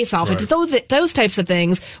your face off, to those types of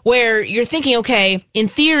things where you're thinking, okay, in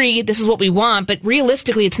theory, this is what we want, but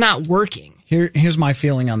realistically, it's not working. Here's my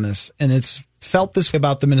feeling on this, and it's felt this way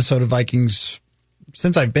about the Minnesota Vikings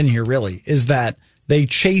since I've been here, really, is that they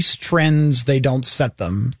chase trends, they don't set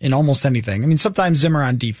them in almost anything. I mean, sometimes Zimmer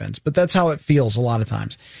on defense, but that's how it feels a lot of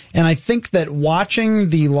times. And I think that watching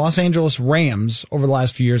the Los Angeles Rams over the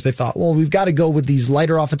last few years, they thought, well, we've got to go with these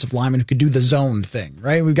lighter offensive linemen who could do the zone thing,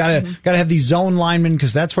 right? We've got to have these zone linemen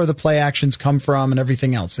because that's where the play actions come from and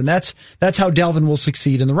everything else. And that's how Delvin will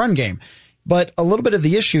succeed in the run game. But a little bit of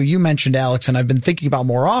the issue you mentioned, Alex, and I've been thinking about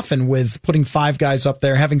more often with putting five guys up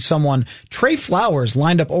there, having someone, Trey Flowers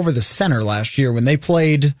lined up over the center last year when they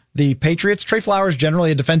played the Patriots. Trey Flowers, generally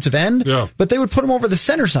a defensive end, but they would put him over the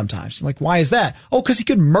center sometimes. Like, why is that? Oh, because he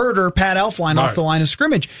could murder Pat Elflein off the line of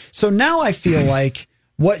scrimmage. So now I feel like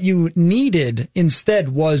what you needed instead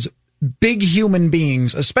was big human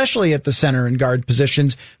beings, especially at the center and guard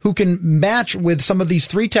positions, who can match with some of these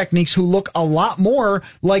three techniques who look a lot more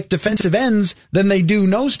like defensive ends than they do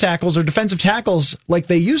nose tackles or defensive tackles like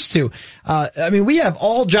they used to. I mean, we have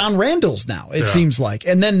all John Randalls now, it seems like,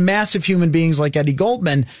 and then massive human beings like Eddie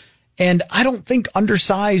Goldman. And I don't think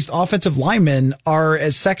undersized offensive linemen are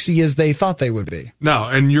as sexy as they thought they would be. No,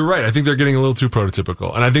 and you're right. I think they're getting a little too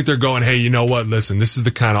prototypical. And I think they're going, hey, you know what? Listen, this is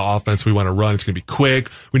the kind of offense we want to run. It's going to be quick.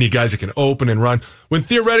 We need guys that can open and run. When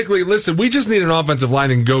theoretically, listen, we just need an offensive line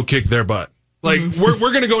and go kick their butt. Like, we're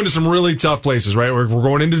going to go into some really tough places, right? We're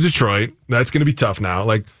going into Detroit. That's going to be tough now.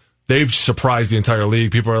 Like, they've surprised the entire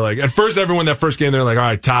league. People are like, at first, everyone that first game, they're like, all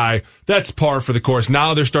right, tie. That's par for the course.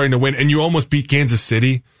 Now they're starting to win. And you almost beat Kansas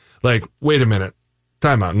City. Like, wait a minute.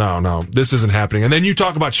 Time out. No, this isn't happening. And then you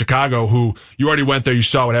talk about Chicago, who you already went there, you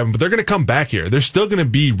saw what happened, but they're going to come back here. They're still going to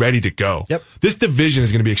be ready to go. Yep. This division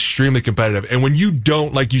is going to be extremely competitive. And when you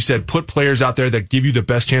don't, like you said, put players out there that give you the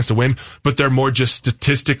best chance to win, but they're more just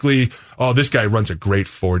statistically, oh, this guy runs a great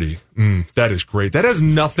 40. That is great. That has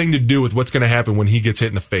nothing to do with what's going to happen when he gets hit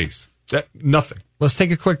in the face. Nothing. Let's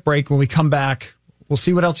take a quick break. When we come back, we'll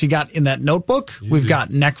see what else you got in that notebook. We've got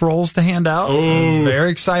neck rolls to hand out. I'm very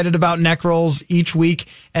excited about neck rolls each week.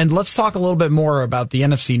 And let's talk a little bit more about the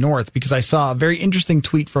NFC North, because I saw a very interesting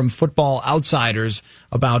tweet from Football Outsiders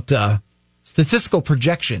about statistical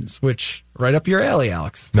projections, which right up your alley,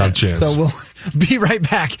 Alex. Not a chance. So we'll be right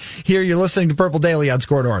back. Here you're listening to Purple Daily on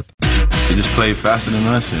Score North. They just played faster than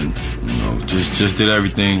us and, just did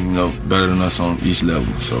everything, better than us on each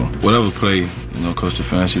level. So whatever play, Coach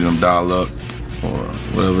Stefanski them dial up, or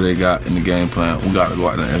whatever they got in the game plan, we got to go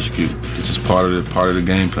out there and execute. It's just part of the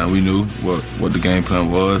game plan. We knew what the game plan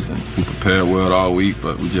was, and we prepared well all week,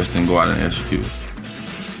 but we just didn't go out there and execute.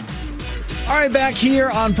 All right, back here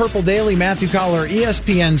on Purple Daily, Matthew Collar,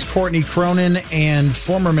 ESPN's Courtney Cronin, and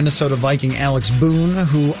former Minnesota Viking Alex Boone,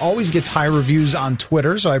 who always gets high reviews on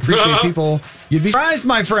Twitter, so I appreciate people. You'd be surprised,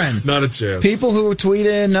 my friend. Not a chance. People who tweet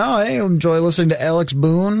in, I enjoy listening to Alex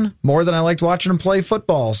Boone more than I liked watching him play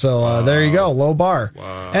football. So there you go, low bar.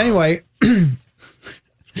 Wow. Anyway,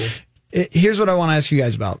 here's what I want to ask you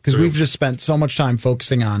guys about, because we've just spent so much time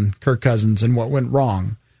focusing on Kirk Cousins and what went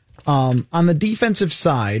wrong. On the defensive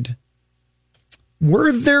side,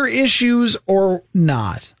 were there issues or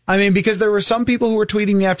not? I mean, because there were some people who were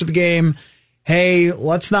tweeting me after the game, hey,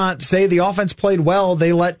 let's not say the offense played well.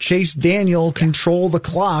 They let Chase Daniel control the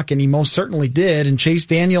clock, and he most certainly did. And Chase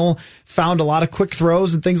Daniel found a lot of quick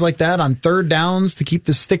throws and things like that on third downs to keep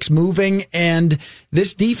the sticks moving. And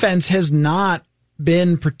this defense has not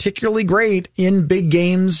been particularly great in big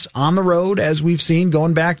games on the road, as we've seen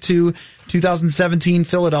going back to 2017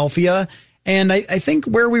 Philadelphia. And I think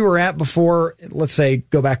where we were at before, let's say,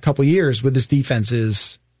 go back a couple of years with this defense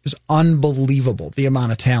is unbelievable, the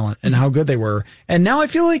amount of talent and how good they were. And now I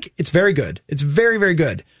feel like it's very good. It's very, very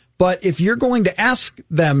good. But if you're going to ask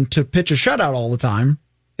them to pitch a shutout all the time,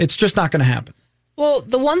 it's just not going to happen. Well,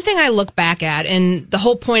 the one thing I look back at, and the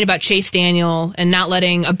whole point about Chase Daniel and not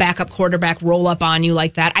letting a backup quarterback roll up on you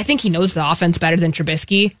like that, I think he knows the offense better than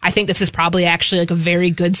Trubisky. I think this is probably actually like a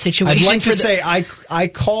very good situation. I'd like to say I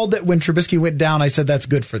called it when Trubisky went down. I said that's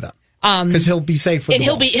good for them. Because he'll be safe with the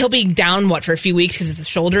ball. He'll be down for a few weeks because it's a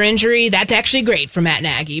shoulder injury. That's actually great for Matt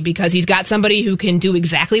Nagy because he's got somebody who can do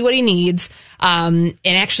exactly what he needs, and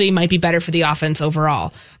actually might be better for the offense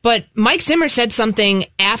overall. But Mike Zimmer said something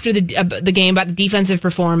after the game about the defensive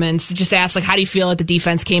performance. Just asked how do you feel like the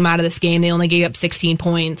defense came out of this game? They only gave up 16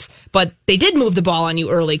 points, but they did move the ball on you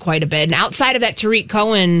early quite a bit. And outside of that Tariq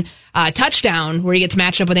Cohen touchdown where he gets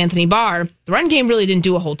matched up with Anthony Barr, the run game really didn't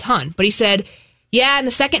do a whole ton. But he said, yeah, and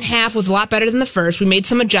the second half was a lot better than the first. We made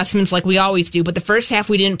some adjustments like we always do, but the first half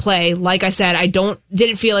we didn't play. Like I said,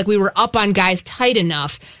 didn't feel like we were up on guys tight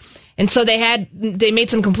enough. And so they made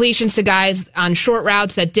some completions to guys on short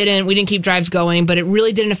routes that we didn't keep drives going, but it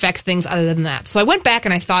really didn't affect things other than that. So I went back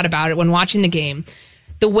and I thought about it when watching the game.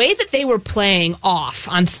 The way that they were playing off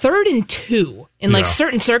on 3rd and 2 in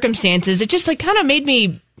certain circumstances, it just kind of made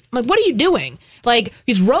me what are you doing?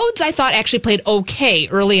 These Rhodes I thought actually played okay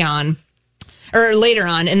early on. Or later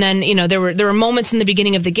on, and then there were moments in the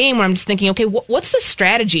beginning of the game where I'm just thinking, okay, what's the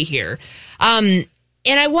strategy here? And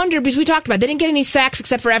I wonder because we talked about they didn't get any sacks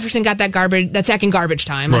except for Everson got that sack in garbage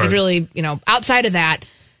time. Right. It really, outside of that,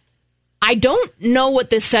 I don't know what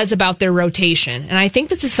this says about their rotation, and I think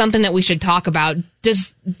this is something that we should talk about.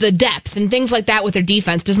 Does the depth and things like that with their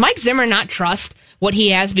defense? Does Mike Zimmer not trust what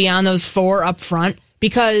he has beyond those 4 up front?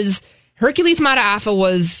 Because Hercules Mataafa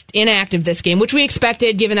was inactive this game, which we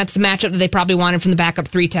expected, given that's the matchup that they probably wanted from the backup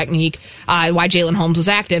 3 technique, why Jalen Holmes was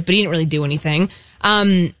active, but he didn't really do anything.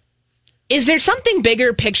 And Is there something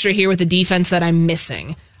bigger picture here with the defense that I'm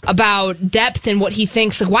missing about depth and what he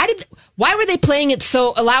thinks? Like, why were they playing it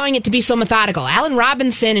allowing it to be so methodical? Allen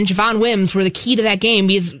Robinson and Javon Wims were the key to that game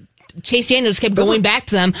because Chase Daniels kept going back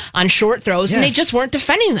to them on short throws, and they just weren't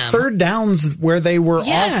defending them. Third downs where they were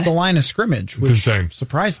off the line of scrimmage, which it's insane.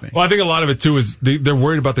 Surprised me. Well, I think a lot of it, too, is they're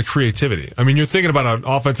worried about the creativity. I mean, you're thinking about an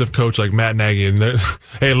offensive coach like Matt Nagy, and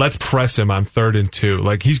hey, let's press him on 3rd and 2.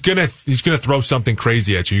 Like, he's gonna throw something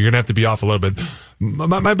crazy at you. You're going to have to be off a little bit.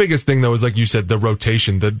 My biggest thing, though, is like you said, the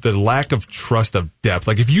rotation, the lack of trust of depth.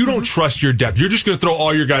 Like, if you don't trust your depth, you're just going to throw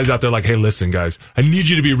all your guys out there like, hey, listen, guys, I need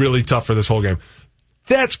you to be really tough for this whole game.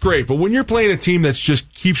 That's great, but when you're playing a team that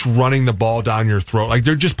just keeps running the ball down your throat, like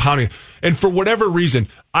they're just pounding, and for whatever reason,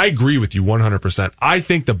 I agree with you 100%. I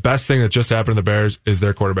think the best thing that just happened to the Bears is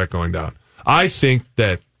their quarterback going down. I think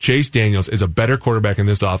that Chase Daniels is a better quarterback in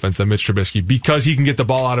this offense than Mitch Trubisky because he can get the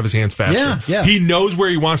ball out of his hands faster. Yeah. He knows where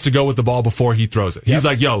he wants to go with the ball before he throws it. He's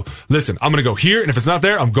like, yo, listen, I'm going to go here, and if it's not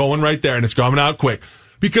there, I'm going right there, and it's coming out quick.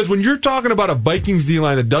 Because when you're talking about a Vikings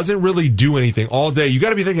D-line that doesn't really do anything all day, you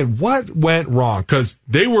got to be thinking, what went wrong? Because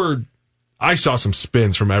I saw some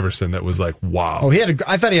spins from Everson that was like, wow. Oh,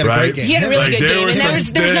 I thought he had a great game. He had a really good game, and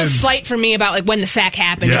there was no slight for me about like when the sack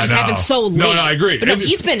happened. It just happened so late. No, I agree. But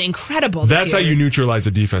he's been incredible. That's how you neutralize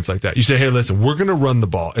a defense like that. You say, hey, listen, we're going to run the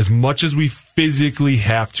ball as much as we physically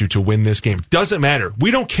have to win this game. Doesn't matter.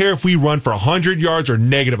 We don't care if we run for 100 yards or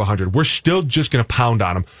negative 100. We're still just going to pound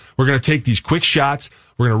on them. We're going to take these quick shots.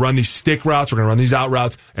 We're going to run these stick routes. We're going to run these out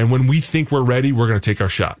routes. And when we think we're ready, we're going to take our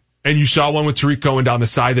shot. And you saw one with Tariq Cohen down the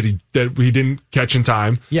side that he didn't catch in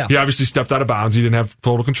time. Yeah. He obviously stepped out of bounds. He didn't have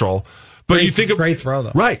total control. But you think of great throw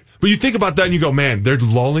though. Right. But you think about that and you go, man, they're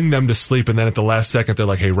lulling them to sleep, and then at the last second they're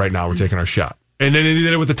like, hey, right now we're taking our shot. And then they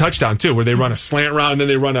did it with the touchdown too, where they run a slant route and then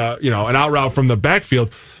they run an out route from the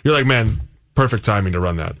backfield. You're like, man, perfect timing to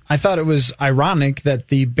run that. I thought it was ironic that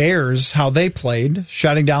the Bears, how they played,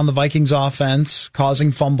 shutting down the Vikings offense,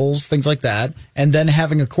 causing fumbles, things like that, and then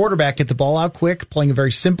having a quarterback get the ball out quick, playing a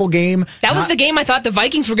very simple game. That was the game I thought the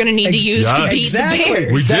Vikings were going to need to use to beat the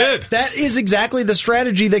Bears. We did. That is exactly the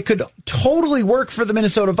strategy that could totally work for the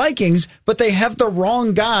Minnesota Vikings, but they have the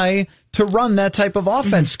wrong guy to run that type of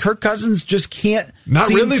offense. Kirk Cousins just can't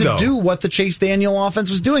do what the Chase Daniel offense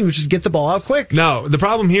was doing, which is get the ball out quick. No, the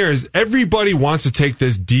problem here is everybody wants to take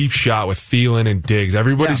this deep shot with Thielen and Diggs.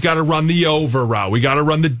 Everybody's got to run the over route. We got to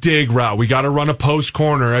run the dig route. We got to run a post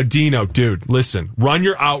corner, a Dino. Dude, listen, run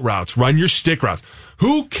your out routes, run your stick routes.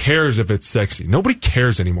 Who cares if it's sexy? Nobody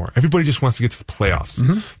cares anymore. Everybody just wants to get to the playoffs.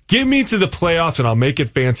 Mm-hmm. Get me to the playoffs and I'll make it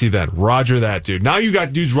fancy then. Roger that, dude. Now you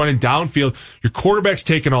got dudes running downfield. Your quarterback's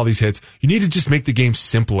taking all these hits. You need to just make the game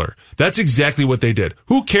simpler. That's exactly what they did.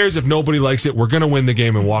 Who cares if nobody likes it? We're going to win the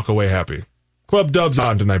game and walk away happy. Club Dubs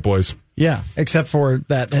on tonight, boys. Yeah, except for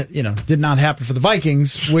that, did not happen for the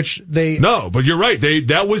Vikings, which they... No, but you're right.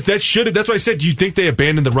 That's why I said, do you think they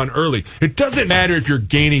abandoned the run early? It doesn't matter if you're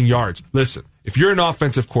gaining yards. Listen, if you're an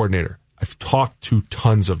offensive coordinator, I've talked to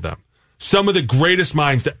tons of them. Some of the greatest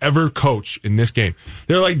minds to ever coach in this game.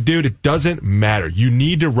 They're like, dude, it doesn't matter. You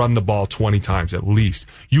need to run the ball 20 times at least.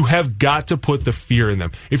 You have got to put the fear in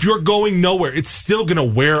them. If you're going nowhere, it's still going to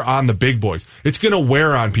wear on the big boys. It's going to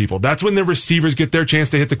wear on people. That's when the receivers get their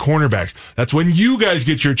chance to hit the cornerbacks. That's when you guys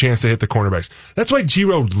get your chance to hit the cornerbacks. That's why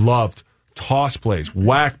Giro loved toss plays,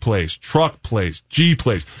 whack plays, truck plays, G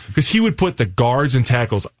plays, because he would put the guards and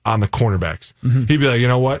tackles on the cornerbacks. Mm-hmm. He'd be like, you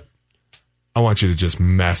know what? I want you to just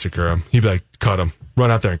massacre him. He'd be like, cut him.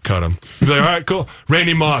 Run out there and cut him. He'd be like, all right, cool.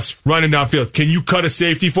 Randy Moss running downfield. Can you cut a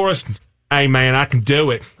safety for us? Hey, man, I can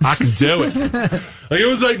do it. It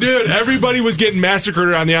was like, dude, everybody was getting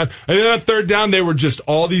massacred on the out. And then on third down,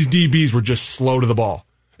 all these DBs were just slow to the ball.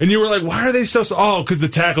 And you were like, why are they so slow? Oh, because the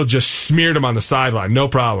tackle just smeared him on the sideline. No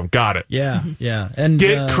problem. Got it. Yeah, yeah. And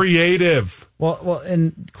get creative. Well,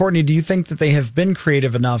 and Courtney, do you think that they have been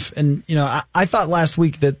creative enough? And, I thought last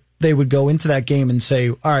week that they would go into that game and say,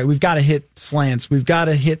 all right, we've got to hit slants. We've got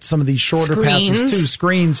to hit some of these shorter passes too,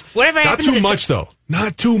 screens. Not too much, though.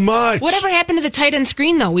 Not too much. Whatever happened to the tight end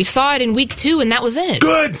screen, though? We saw it in week 2, and that was it.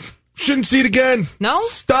 Good. Shouldn't see it again. No?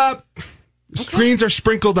 Stop. Okay. Screens are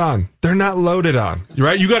sprinkled on. They're not loaded on.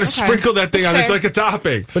 Right? You got to sprinkle that thing on. It's like a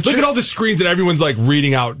topping. But look at all the screens that everyone's like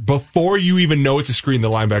reading out. Before you even know it's a screen,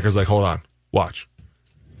 the linebacker's like, hold on. Watch.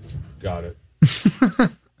 Got it.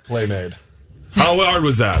 Play made. How hard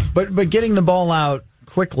was that? But getting the ball out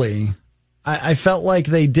quickly, I felt like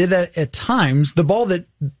they did that at times. The ball that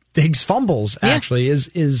Diggs fumbles actually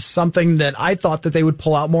is something that I thought that they would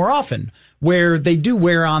pull out more often, where they do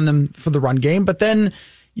wear on them for the run game. But then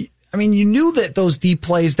I mean, you knew that those deep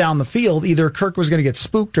plays down the field, either Kirk was going to get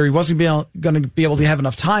spooked or he wasn't going to be able to have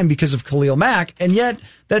enough time because of Khalil Mack. And yet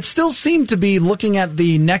that still seemed to be looking at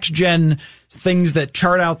the next gen things that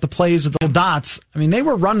chart out the plays with little dots. I mean, they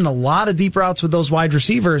were running a lot of deep routes with those wide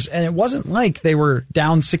receivers, and it wasn't like they were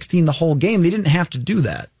down 16 the whole game. They didn't have to do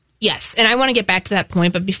that. Yes, and I want to get back to that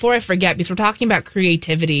point, but before I forget, because we're talking about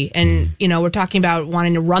creativity and, we're talking about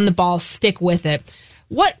wanting to run the ball, stick with it.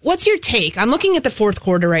 What's your take? I'm looking at the fourth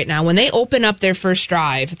quarter right now. When they open up their first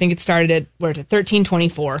drive, I think it started at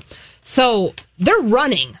 13:24. So they're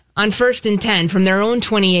running on 1st and 10 from their own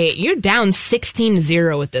 28. You're down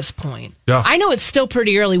 16-0 at this point. Yeah. I know it's still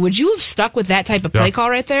pretty early. Would you have stuck with that type of play call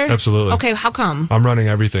right there? Absolutely. Okay, how come? I'm running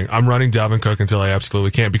everything. I'm running Dalvin Cook until I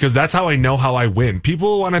absolutely can't, because that's how I know how I win.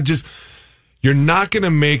 People want to just... You're not going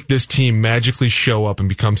to make this team magically show up and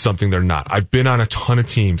become something they're not. I've been on a ton of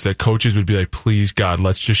teams that coaches would be like, please, God,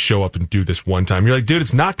 let's just show up and do this one time. You're like, dude,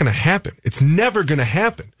 it's not going to happen. It's never going to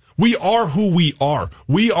happen. We are who we are.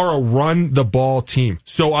 We are a run-the-ball team.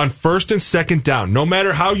 So on 1st and 2nd down, no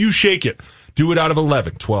matter how you shake it, do it out of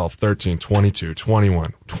 11, 12, 13, 22,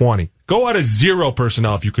 21, 20. Go out of 0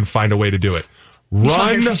 personnel if you can find a way to do it.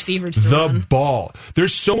 Run the ball.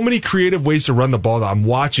 There's so many creative ways to run the ball that I'm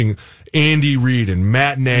watching Andy Reid and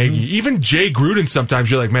Matt Nagy, even Jay Gruden.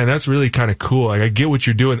 Sometimes you're like, man, that's really kind of cool. Like, I get what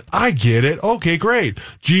you're doing. I get it. Okay, great.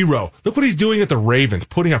 Giro, look what he's doing at the Ravens,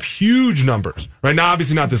 putting up huge numbers. Right now,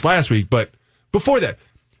 obviously not this last week, but before that,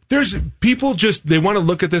 there's people they want to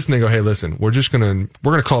look at this and they go, hey, listen, we're going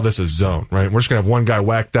to call this a zone, right? We're just going to have one guy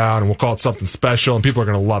whacked down and we'll call it something special and people are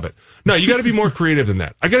going to love it. No, you got to be more creative than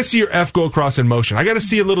that. I got to see your F go across in motion. I got to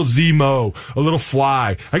see a little Z-mo, a little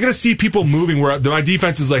fly. I got to see people moving where my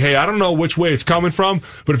defense is like, hey, I don't know which way it's coming from,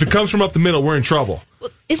 but if it comes from up the middle, we're in trouble. Well,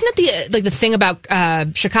 isn't it the thing about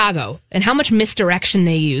Chicago and how much misdirection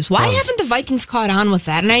they use? Why haven't the Vikings caught on with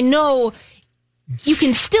that? And I know you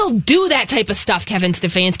can still do that type of stuff, Kevin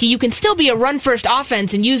Stefanski. You can still be a run-first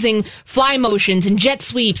offense and using fly motions and jet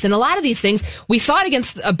sweeps and a lot of these things. We saw it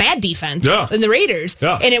against a bad defense in the Raiders,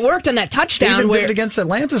 and it worked on that touchdown. They even did it against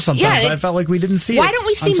Atlanta sometimes. I felt like we didn't see it. Why don't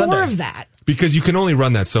we see more of that? Because you can only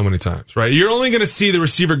run that so many times, right? You're only going to see the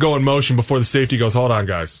receiver go in motion before the safety goes, hold on,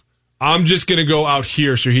 guys. I'm just going to go out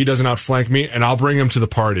here so he doesn't outflank me, and I'll bring him to the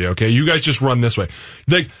party, okay? You guys just run this way.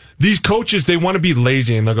 Like, these coaches, they want to be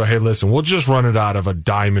lazy, and they'll go, hey, listen, we'll just run it out of a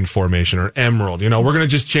diamond formation or emerald. We're going to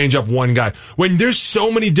just change up one guy. When there's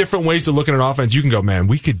so many different ways to look at an offense, you can go, man,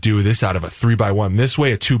 we could do this out of a 3-by-1 this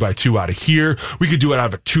way, a 2-by-2 out of here. We could do it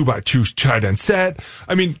out of a 2-by-2 tight end set.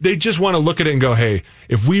 I mean, they just want to look at it and go, hey,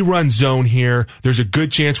 if we run zone here, there's a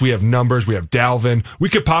good chance we have numbers, we have Dalvin, we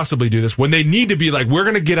could possibly do this. When they need to be like, we're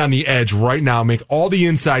going to get on the edge right now, make all the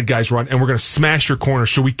inside guys run, and we're going to smash your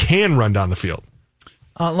corners so we can run down the field.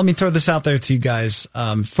 Let me throw this out there to you guys.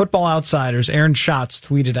 Football Outsiders, Aaron Schatz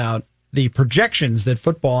tweeted out the projections that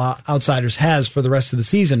Football Outsiders has for the rest of the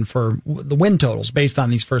season for the win totals based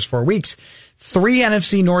on these first 4 weeks. 3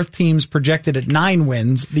 NFC North teams projected at 9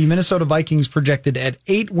 wins. The Minnesota Vikings projected at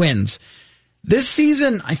 8 wins. This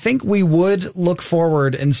season, I think we would look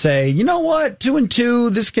forward and say, you know what,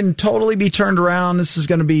 2-2, this can totally be turned around. This is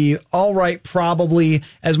going to be all right, probably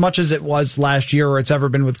as much as it was last year or it's ever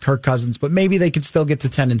been with Kirk Cousins, but maybe they could still get to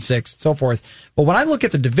 10-6 and so forth. But when I look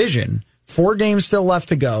at the division, 4 games still left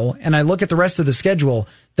to go, and I look at the rest of the schedule,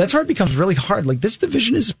 that's where it becomes really hard. Like, this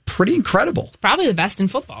division is pretty incredible. It's probably the best in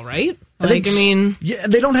football, right? Yeah,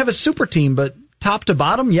 they don't have a super team, but top to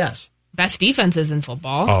bottom, yes. Best defenses in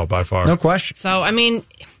football. Oh, by far. No question. So, I mean,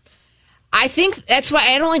 I think that's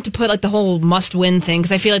why I don't like to put the whole must-win thing,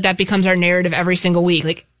 because I feel like that becomes our narrative every single week.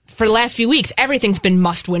 Like, for the last few weeks, everything's been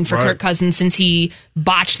must-win for Kirk Cousins since he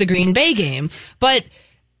botched the Green Bay game. But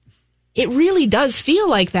it really does feel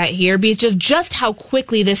like that here, because of just how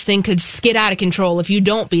quickly this thing could skid out of control if you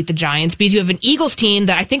don't beat the Giants, because you have an Eagles team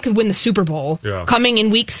that I think could win the Super Bowl coming in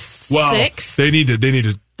week 6. They need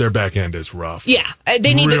to. Their back end is rough. Yeah,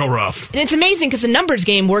 they need real rough. And it's amazing because the numbers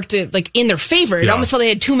game worked in their favor. It almost felt they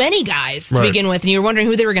had too many guys to begin with, and you were wondering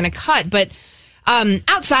who they were going to cut. But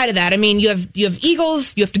outside of that, I mean, you have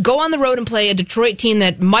Eagles. You have to go on the road and play a Detroit team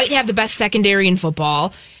that might have the best secondary in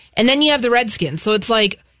football, and then you have the Redskins. So it's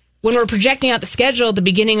like when we're projecting out the schedule at the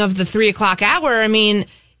beginning of the 3:00 hour. I mean,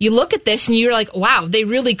 you look at this and you're like, wow, they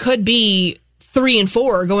really could be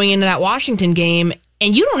 3-4 going into that Washington game.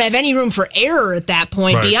 And you don't have any room for error at that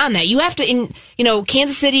point beyond that. You have to,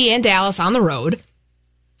 Kansas City and Dallas on the road,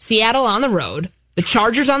 Seattle on the road, the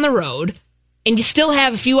Chargers on the road, and you still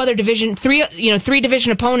have a few other three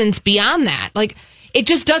division opponents beyond that. Like, it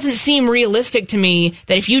just doesn't seem realistic to me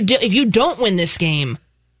that if you don't win this game,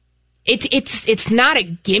 it's not a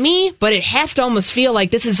gimme, but it has to almost feel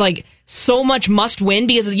like this is like so much must win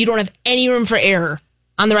because you don't have any room for error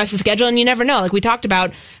on the rest of the schedule, and you never know. Like we talked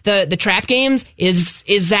about the trap games,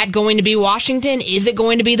 is that going to be Washington? Is it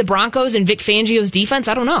going to be the Broncos and Vic Fangio's defense?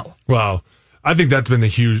 I don't know. Well, I think that's been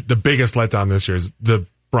the biggest letdown this year is the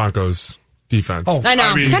Broncos defense. Oh, I know.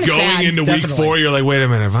 I mean, going sad. Into Definitely. week 4, you're like, wait a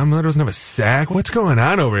minute, Von Miller doesn't have a sack? What's going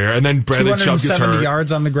on over here? And then Brandon Chubb gets hurt. 270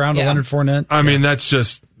 yards on the ground to Leonard Fournette. I mean,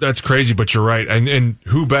 that's crazy, but you're right. And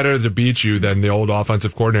who better to beat you than the old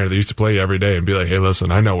offensive coordinator that used to play you every day and be like, hey,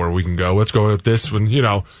 listen, I know where we can go. Let's go with this one.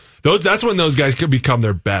 That's when those guys could become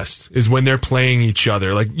their best, is when they're playing each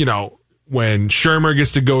other. Like, when Shermer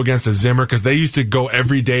gets to go against a Zimmer, because they used to go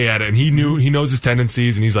every day at it, and he knows his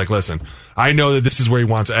tendencies, and he's like, listen, I know that this is where he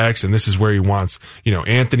wants X, and this is where he wants,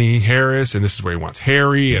 Anthony Harris, and this is where he wants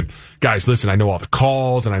Harry, and guys, listen, I know all the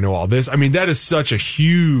calls, and I know all this. I mean, that is such a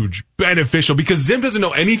huge beneficial, because Zim doesn't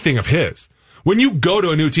know anything of his. When you go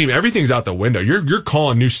to a new team, everything's out the window. You're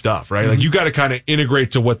calling new stuff, right? Like, you got to kind of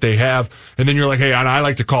integrate to what they have, and then you're like, hey, I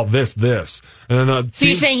like to call this. And then so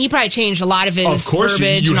you're saying he probably changed a lot of his verbiage? Of course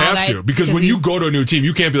you have to, because when you go to a new team,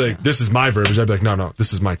 you can't be like, this is my verbiage. I'd be like, no,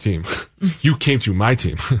 this is my team. You came to my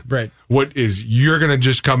team. Right. You're going to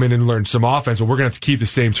just come in and learn some offense, but we're going to have to keep the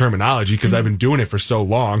same terminology because I've been doing it for so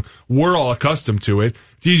long. We're all accustomed to it.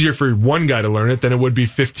 It's easier for one guy to learn it than it would be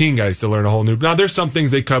 15 guys to learn a whole new. Now, there's some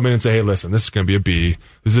things they come in and say, hey, listen, this is going to be a B.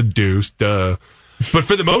 This is a deuce, duh. But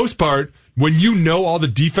for the most part, when you know all the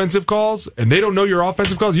defensive calls and they don't know your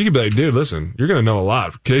offensive calls, you can be like, dude, listen, you're going to know a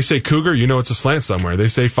lot. They say Cougar, you know it's a slant somewhere. They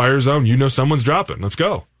say Fire Zone, you know someone's dropping. Let's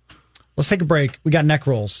go. Let's take a break. We got neck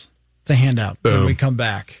rolls to hand out when we come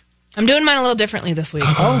back. I'm doing mine a little differently this week.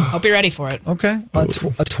 Hope you're ready for it. Okay.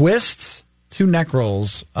 A twist, 2 neck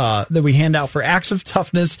rolls that we hand out for acts of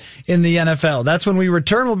toughness in the NFL. That's when we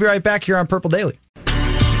return. We'll be right back here on Purple Daily.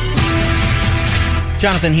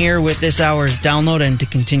 Jonathan here with this hour's download, and to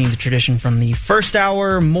continue the tradition from the first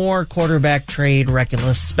hour, more quarterback trade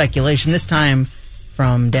reckless speculation, this time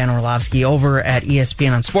from Dan Orlovsky over at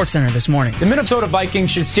ESPN on SportsCenter this morning. The Minnesota Vikings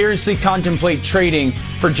should seriously contemplate trading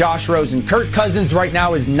for Josh Rosen. Kirk Cousins right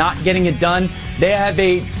now is not getting it done. They have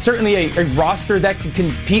certainly a roster that can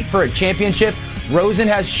compete for a championship. Rosen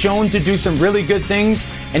has shown to do some really good things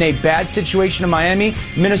in a bad situation in Miami.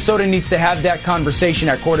 Minnesota needs to have that conversation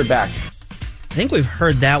at quarterback. I think we've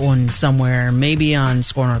heard that one somewhere, maybe on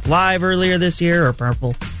Score North Live earlier this year, or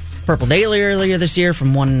Purple Daily earlier this year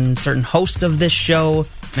from one certain host of this show.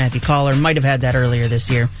 Matthew Collar might have had that earlier this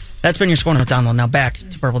year. That's been your Score North download. Now back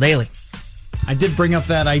to Purple Daily. I did bring up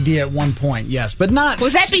that idea at one point, yes, but not.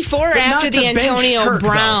 Was that before or after the Antonio Kirk,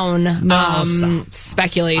 Brown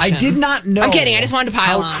speculation? I did not know. I'm kidding. I just wanted to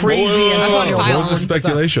pile on. How crazy! What was the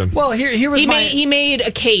speculation? Well, here was he made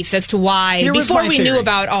a case as to why before we knew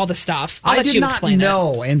about all the stuff. I'll let you explain it. I did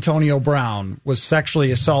not know Antonio Brown was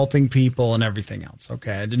sexually assaulting people and everything else.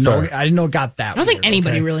 Okay, I didn't know it got that. I don't think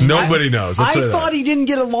anybody really knows. Nobody knows. I thought he didn't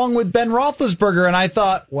get along with Ben Roethlisberger, and I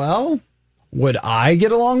thought, well, would I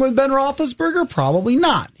get along with Ben Roethlisberger? Probably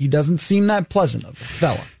not. He doesn't seem that pleasant of a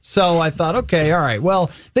fella. So I thought, okay, all right.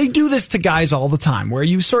 Well, they do this to guys all the time, where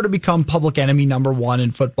you sort of become public enemy number one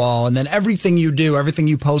in football, and then everything you do, everything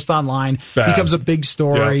you post online becomes a big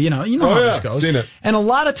story. Yeah. You know how this goes. Seen it. And a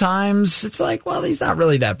lot of times it's like, well, he's not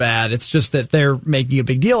really that bad. It's just that they're making a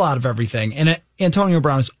big deal out of everything. And Antonio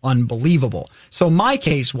Brown is unbelievable. So my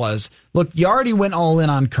case was, look, you already went all in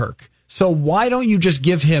on Kirk. So why don't you just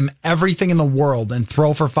give him everything in the world and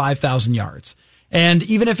throw for 5,000 yards? And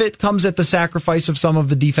even if it comes at the sacrifice of some of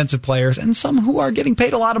the defensive players and some who are getting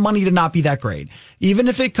paid a lot of money to not be that great, even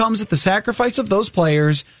if it comes at the sacrifice of those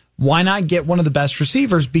players, why not get one of the best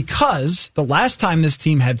receivers? Because the last time this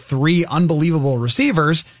team had 3 unbelievable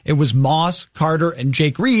receivers, it was Moss, Carter, and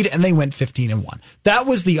Jake Reed, and they went 15-1. That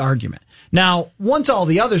was the argument. Now, once all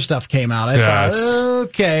the other stuff came out, I thought,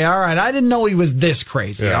 okay, all right. I didn't know he was this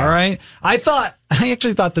crazy, all right? I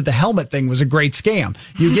actually thought that the helmet thing was a great scam.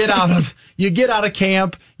 You get out of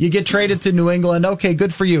camp, you get traded to New England, okay,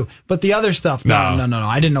 good for you. But the other stuff, no,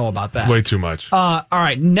 I didn't know about that. Way too much. All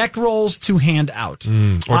right, neck rolls to hand out.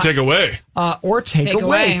 Or take away. Or take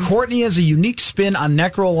away. Courtney has a unique spin on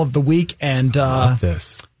neck roll of the week, and love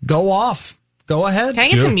this. Go off. Go ahead. Can I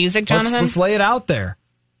get some music, Jonathan? Let's lay it out there.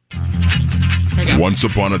 Once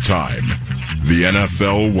upon a time, the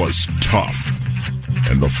NFL was tough,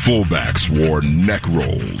 and the fullbacks wore neck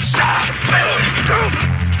rolls.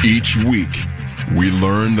 Each week, we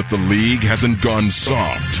learn that the league hasn't gone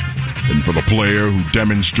soft, and for the player who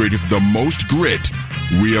demonstrated the most grit,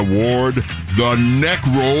 we award the neck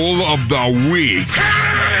roll of the week.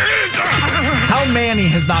 How how Manny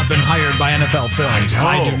has not been hired by NFL Films.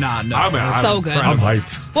 I do not know. I'm so good. I'm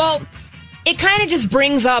hyped. Well, it kind of just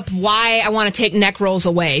brings up why I want to take neck rolls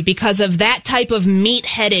away, because of that type of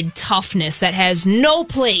meat-headed toughness that has no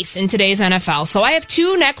place in today's NFL. So I have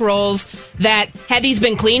 2 neck rolls that, had these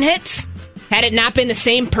been clean hits, had it not been the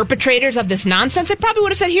same perpetrators of this nonsense, I probably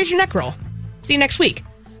would have said, here's your neck roll. See you next week.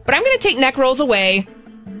 But I'm going to take neck rolls away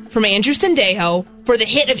from Andrew Sendejo for the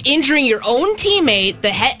hit of injuring your own teammate,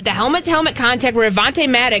 the helmet-to-helmet contact where Avonte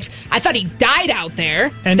Maddox, I thought he died out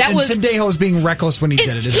there. And Sendejo is being reckless when he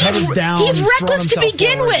did it. His head is down. He's reckless to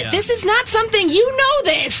begin forward, with. Yeah. This is not something, you know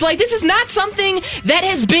this. Like, this is not something that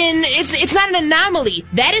has been, it's not an anomaly.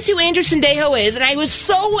 That is who Andrew Sendejo is. And I was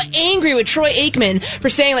so angry with Troy Aikman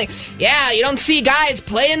for saying, like, yeah, you don't see guys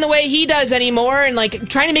playing the way he does anymore, and, like,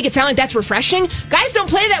 trying to make it sound like that's refreshing. Guys don't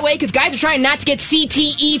play that way because guys are trying not to get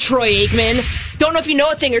CTE, Troy Aikman. Don't know if you know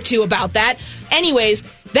a thing or two about that. Anyways,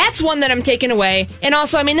 that's one that I'm taking away. And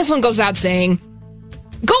also, I mean, this one goes out saying,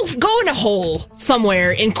 go in a hole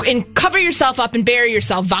somewhere and cover yourself up and bury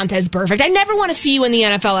yourself, Vontaze Burfict. I never want to see you in the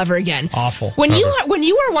NFL ever again. Awful. When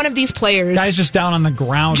you are one of these players, guys just down on the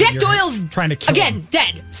ground. Jack Doyle's trying to kill him.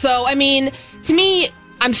 Dead. So, I mean, to me,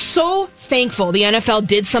 I'm so thankful the NFL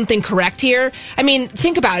did something correct here. I mean,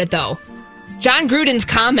 think about it, though. John Gruden's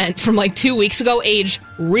comment from like 2 weeks ago aged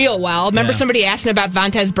real well. Remember somebody asking about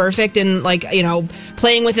Vontaze Burfict and, like, you know,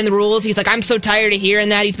 playing within the rules? He's like, I'm so tired of hearing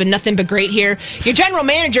that. He's been nothing but great here. Your general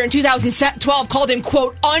manager in 2012 called him,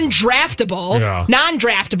 quote, undraftable,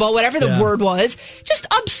 non-draftable, whatever the word was. Just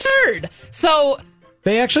absurd. So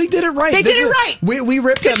they actually did it right. They did it right. We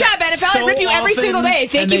ripped Good job, NFL. I rip you every single day.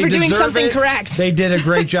 Thank you for doing something correct. They did a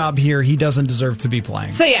great job here. He doesn't deserve to be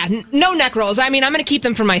playing. So, yeah, no neck rolls. I mean, I'm going to keep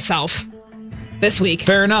them for myself this week.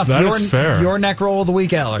 Fair enough. That is fair. Your neck roll of the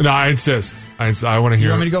week, Alex. No, I insist. I want to hear. You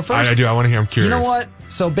want me to go first? I do. I want to hear. I'm curious. You know what?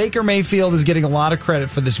 So Baker Mayfield is getting a lot of credit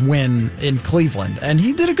for this win in Cleveland, and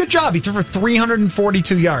he did a good job. He threw for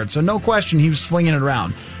 342 yards, so no question he was slinging it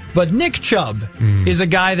around. But Nick Chubb is a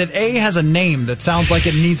guy that, A, has a name that sounds like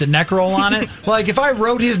it needs a neck roll on it. Like, if I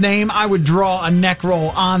wrote his name, I would draw a neck roll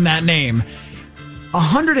on that name.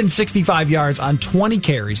 165 yards on 20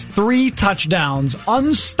 carries, 3 touchdowns,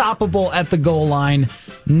 unstoppable at the goal line.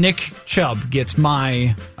 Nick Chubb gets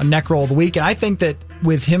a neck roll of the week. And I think that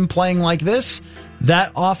with him playing like this,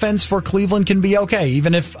 that offense for Cleveland can be okay.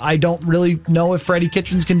 Even if I don't really know if Freddie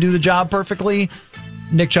Kitchens can do the job perfectly,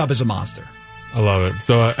 Nick Chubb is a monster. I love it.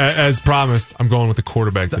 So, as promised, I'm going with the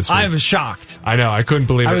quarterback this week. I was shocked. I know. I couldn't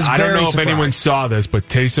believe it. I don't know if anyone saw this, but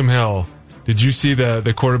Taysom Hill, did you see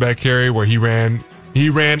the quarterback carry where he ran,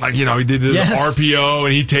 like, you know, he did the RPO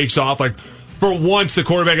and he takes off. Like, for once, the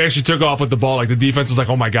quarterback actually took off with the ball. Like, the defense was like,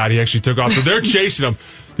 oh my God, he actually took off. So they're chasing him.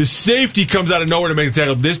 The safety comes out of nowhere to make the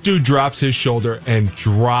tackle. This dude drops his shoulder and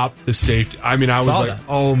dropped the safety. I mean, I was like,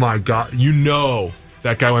 oh my God. You know,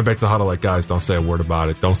 that guy went back to the huddle like, guys, don't say a word about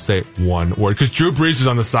it. Don't say one word. Because Drew Brees was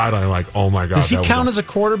on the sideline like, oh my God. Does he count as a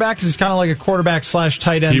quarterback? Because he's kind of like a quarterback /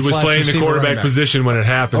 tight end. He was playing the quarterback position when it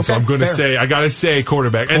happened. Okay, so I'm going to say, I got to say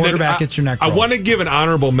quarterback. Quarterback gets your neck roll. I want to give an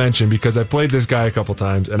honorable mention because I played this guy a couple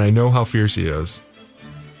times and I know how fierce he is.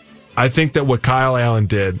 I think that what Kyle Allen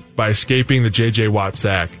did by escaping the J.J. Watt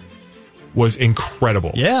sack was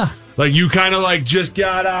incredible. Yeah. Like, you kind of like just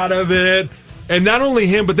got out of it. And not only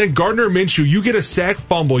him, but then Gardner Minshew, you get a sack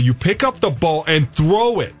fumble, you pick up the ball and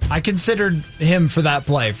throw it. I considered him for that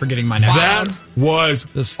play, for getting my neck. That was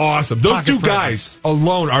awesome. Those two guys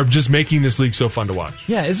alone are just making this league so fun to watch.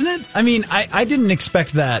 Yeah, isn't it? I mean, I didn't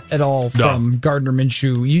expect that at all from Gardner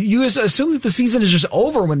Minshew. You assume that the season is just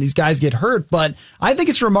over when these guys get hurt, but I think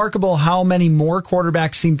it's remarkable how many more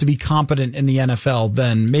quarterbacks seem to be competent in the NFL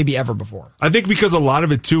than maybe ever before. I think because a lot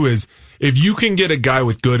of it, too, is if you can get a guy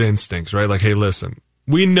with good instincts, right? Like, hey, listen,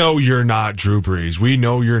 we know you're not Drew Brees. We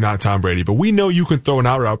know you're not Tom Brady, but we know you can throw an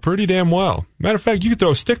out route pretty damn well. Matter of fact, you could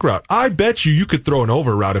throw a stick route. I bet you could throw an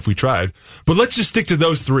over route if we tried. But let's just stick to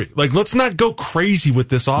those three. Like, let's not go crazy with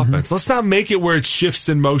this offense. Let's not make it where it shifts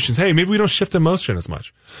in motions. Hey, maybe we don't shift in motion as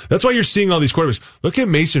much. That's why you're seeing all these quarterbacks. Look at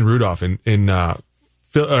Mason Rudolph in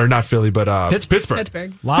or not Philly, but Pittsburgh.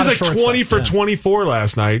 He's like 20 for 24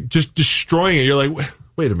 last night, just destroying it. You're like,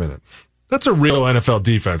 wait a minute. That's a real NFL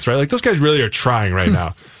defense, right? Like, those guys really are trying right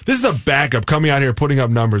now. This is a backup coming out here putting up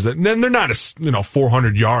numbers that, then they're not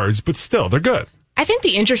 400 yards, but still, they're good. I think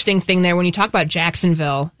the interesting thing there when you talk about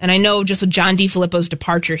Jacksonville, and I know just with John DeFilippo's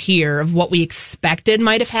departure here of what we expected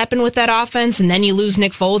might have happened with that offense, and then you lose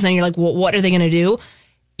Nick Foles, and you're like, well, what are they going to do?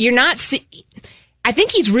 I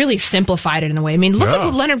think he's really simplified it in a way. I mean, look at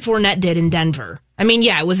what Leonard Fournette did in Denver. I mean,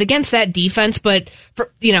 yeah, it was against that defense, but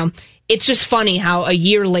it's just funny how a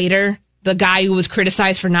year later, the guy who was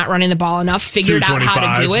criticized for not running the ball enough, figured out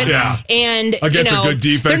how to do it. Yeah. And against a good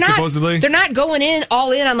defense, supposedly. They're not going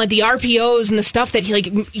all in on like the RPOs and the stuff that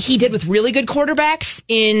he did with really good quarterbacks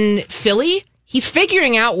in Philly. He's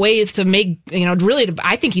figuring out ways to make,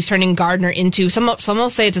 I think he's turning Gardner into, some will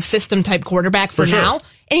say it's a system type quarterback for now. Sure.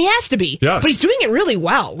 And he has to be. Yes. But he's doing it really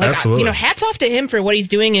well. Absolutely. Hats off to him for what he's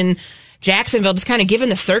doing in Jacksonville, just kind of given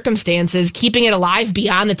the circumstances, keeping it alive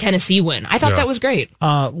beyond the Tennessee win. I thought that was great.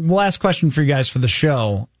 Last question for you guys for the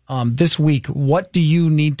show. This week, what do you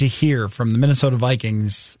need to hear from the Minnesota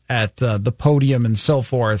Vikings at the podium and so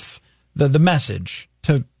forth, the message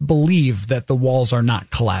to believe that the walls are not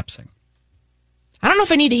collapsing? I don't know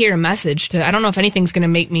if I need to hear a message. I don't know if anything's going to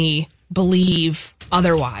make me believe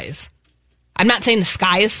otherwise. I'm not saying the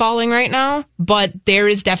sky is falling right now, but there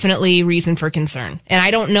is definitely reason for concern. And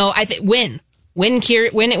I don't know. I think winning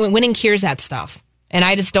cures that stuff. And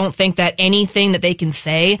I just don't think that anything that they can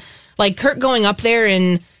say, like Kirk going up there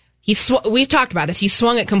and we've talked about this. He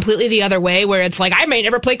swung it completely the other way, where it's like I may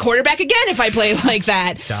never play quarterback again if I play like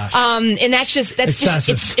that. Gosh. And that's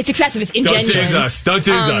excessive. It's excessive. It's ingenuine. Don't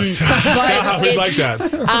tease us. But we like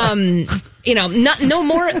that.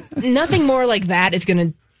 Nothing more like that is going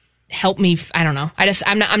to help me. I don't know.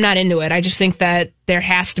 I'm not into it. I just think that there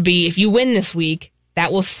has to be, if you win this week,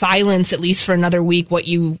 that will silence at least for another week what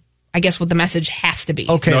the message has to be.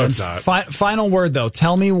 Okay. No, it's not. Final word though.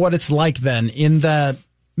 Tell me what it's like then in the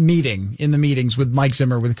meetings with Mike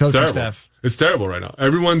Zimmer, with the coaching staff. It's terrible right now.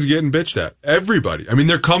 Everyone's getting bitched at. Everybody. I mean,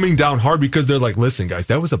 they're coming down hard because they're like, listen, guys,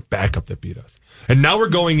 that was a backup that beat us. And now we're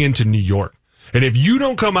going into New York. And if you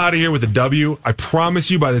don't come out of here with a W, I promise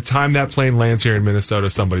you by the time that plane lands here in Minnesota,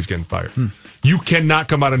 somebody's getting fired. You cannot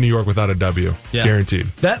come out of New York without a W. Yeah. Guaranteed.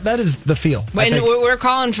 That is the feel. And we're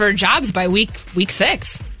calling for jobs by week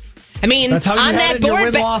 6. I mean, on that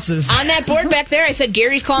board back there, I said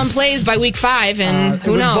Gary's calling plays by week 5, and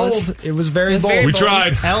who knows? Bold. It was very bold. We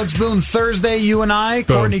tried. Alex Boone, Thursday, you and I.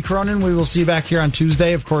 Boom. Courtney Cronin, we will see you back here on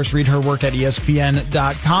Tuesday. Of course, read her work at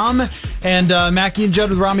ESPN.com. And Mackie and Judd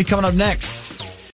with Rami coming up next.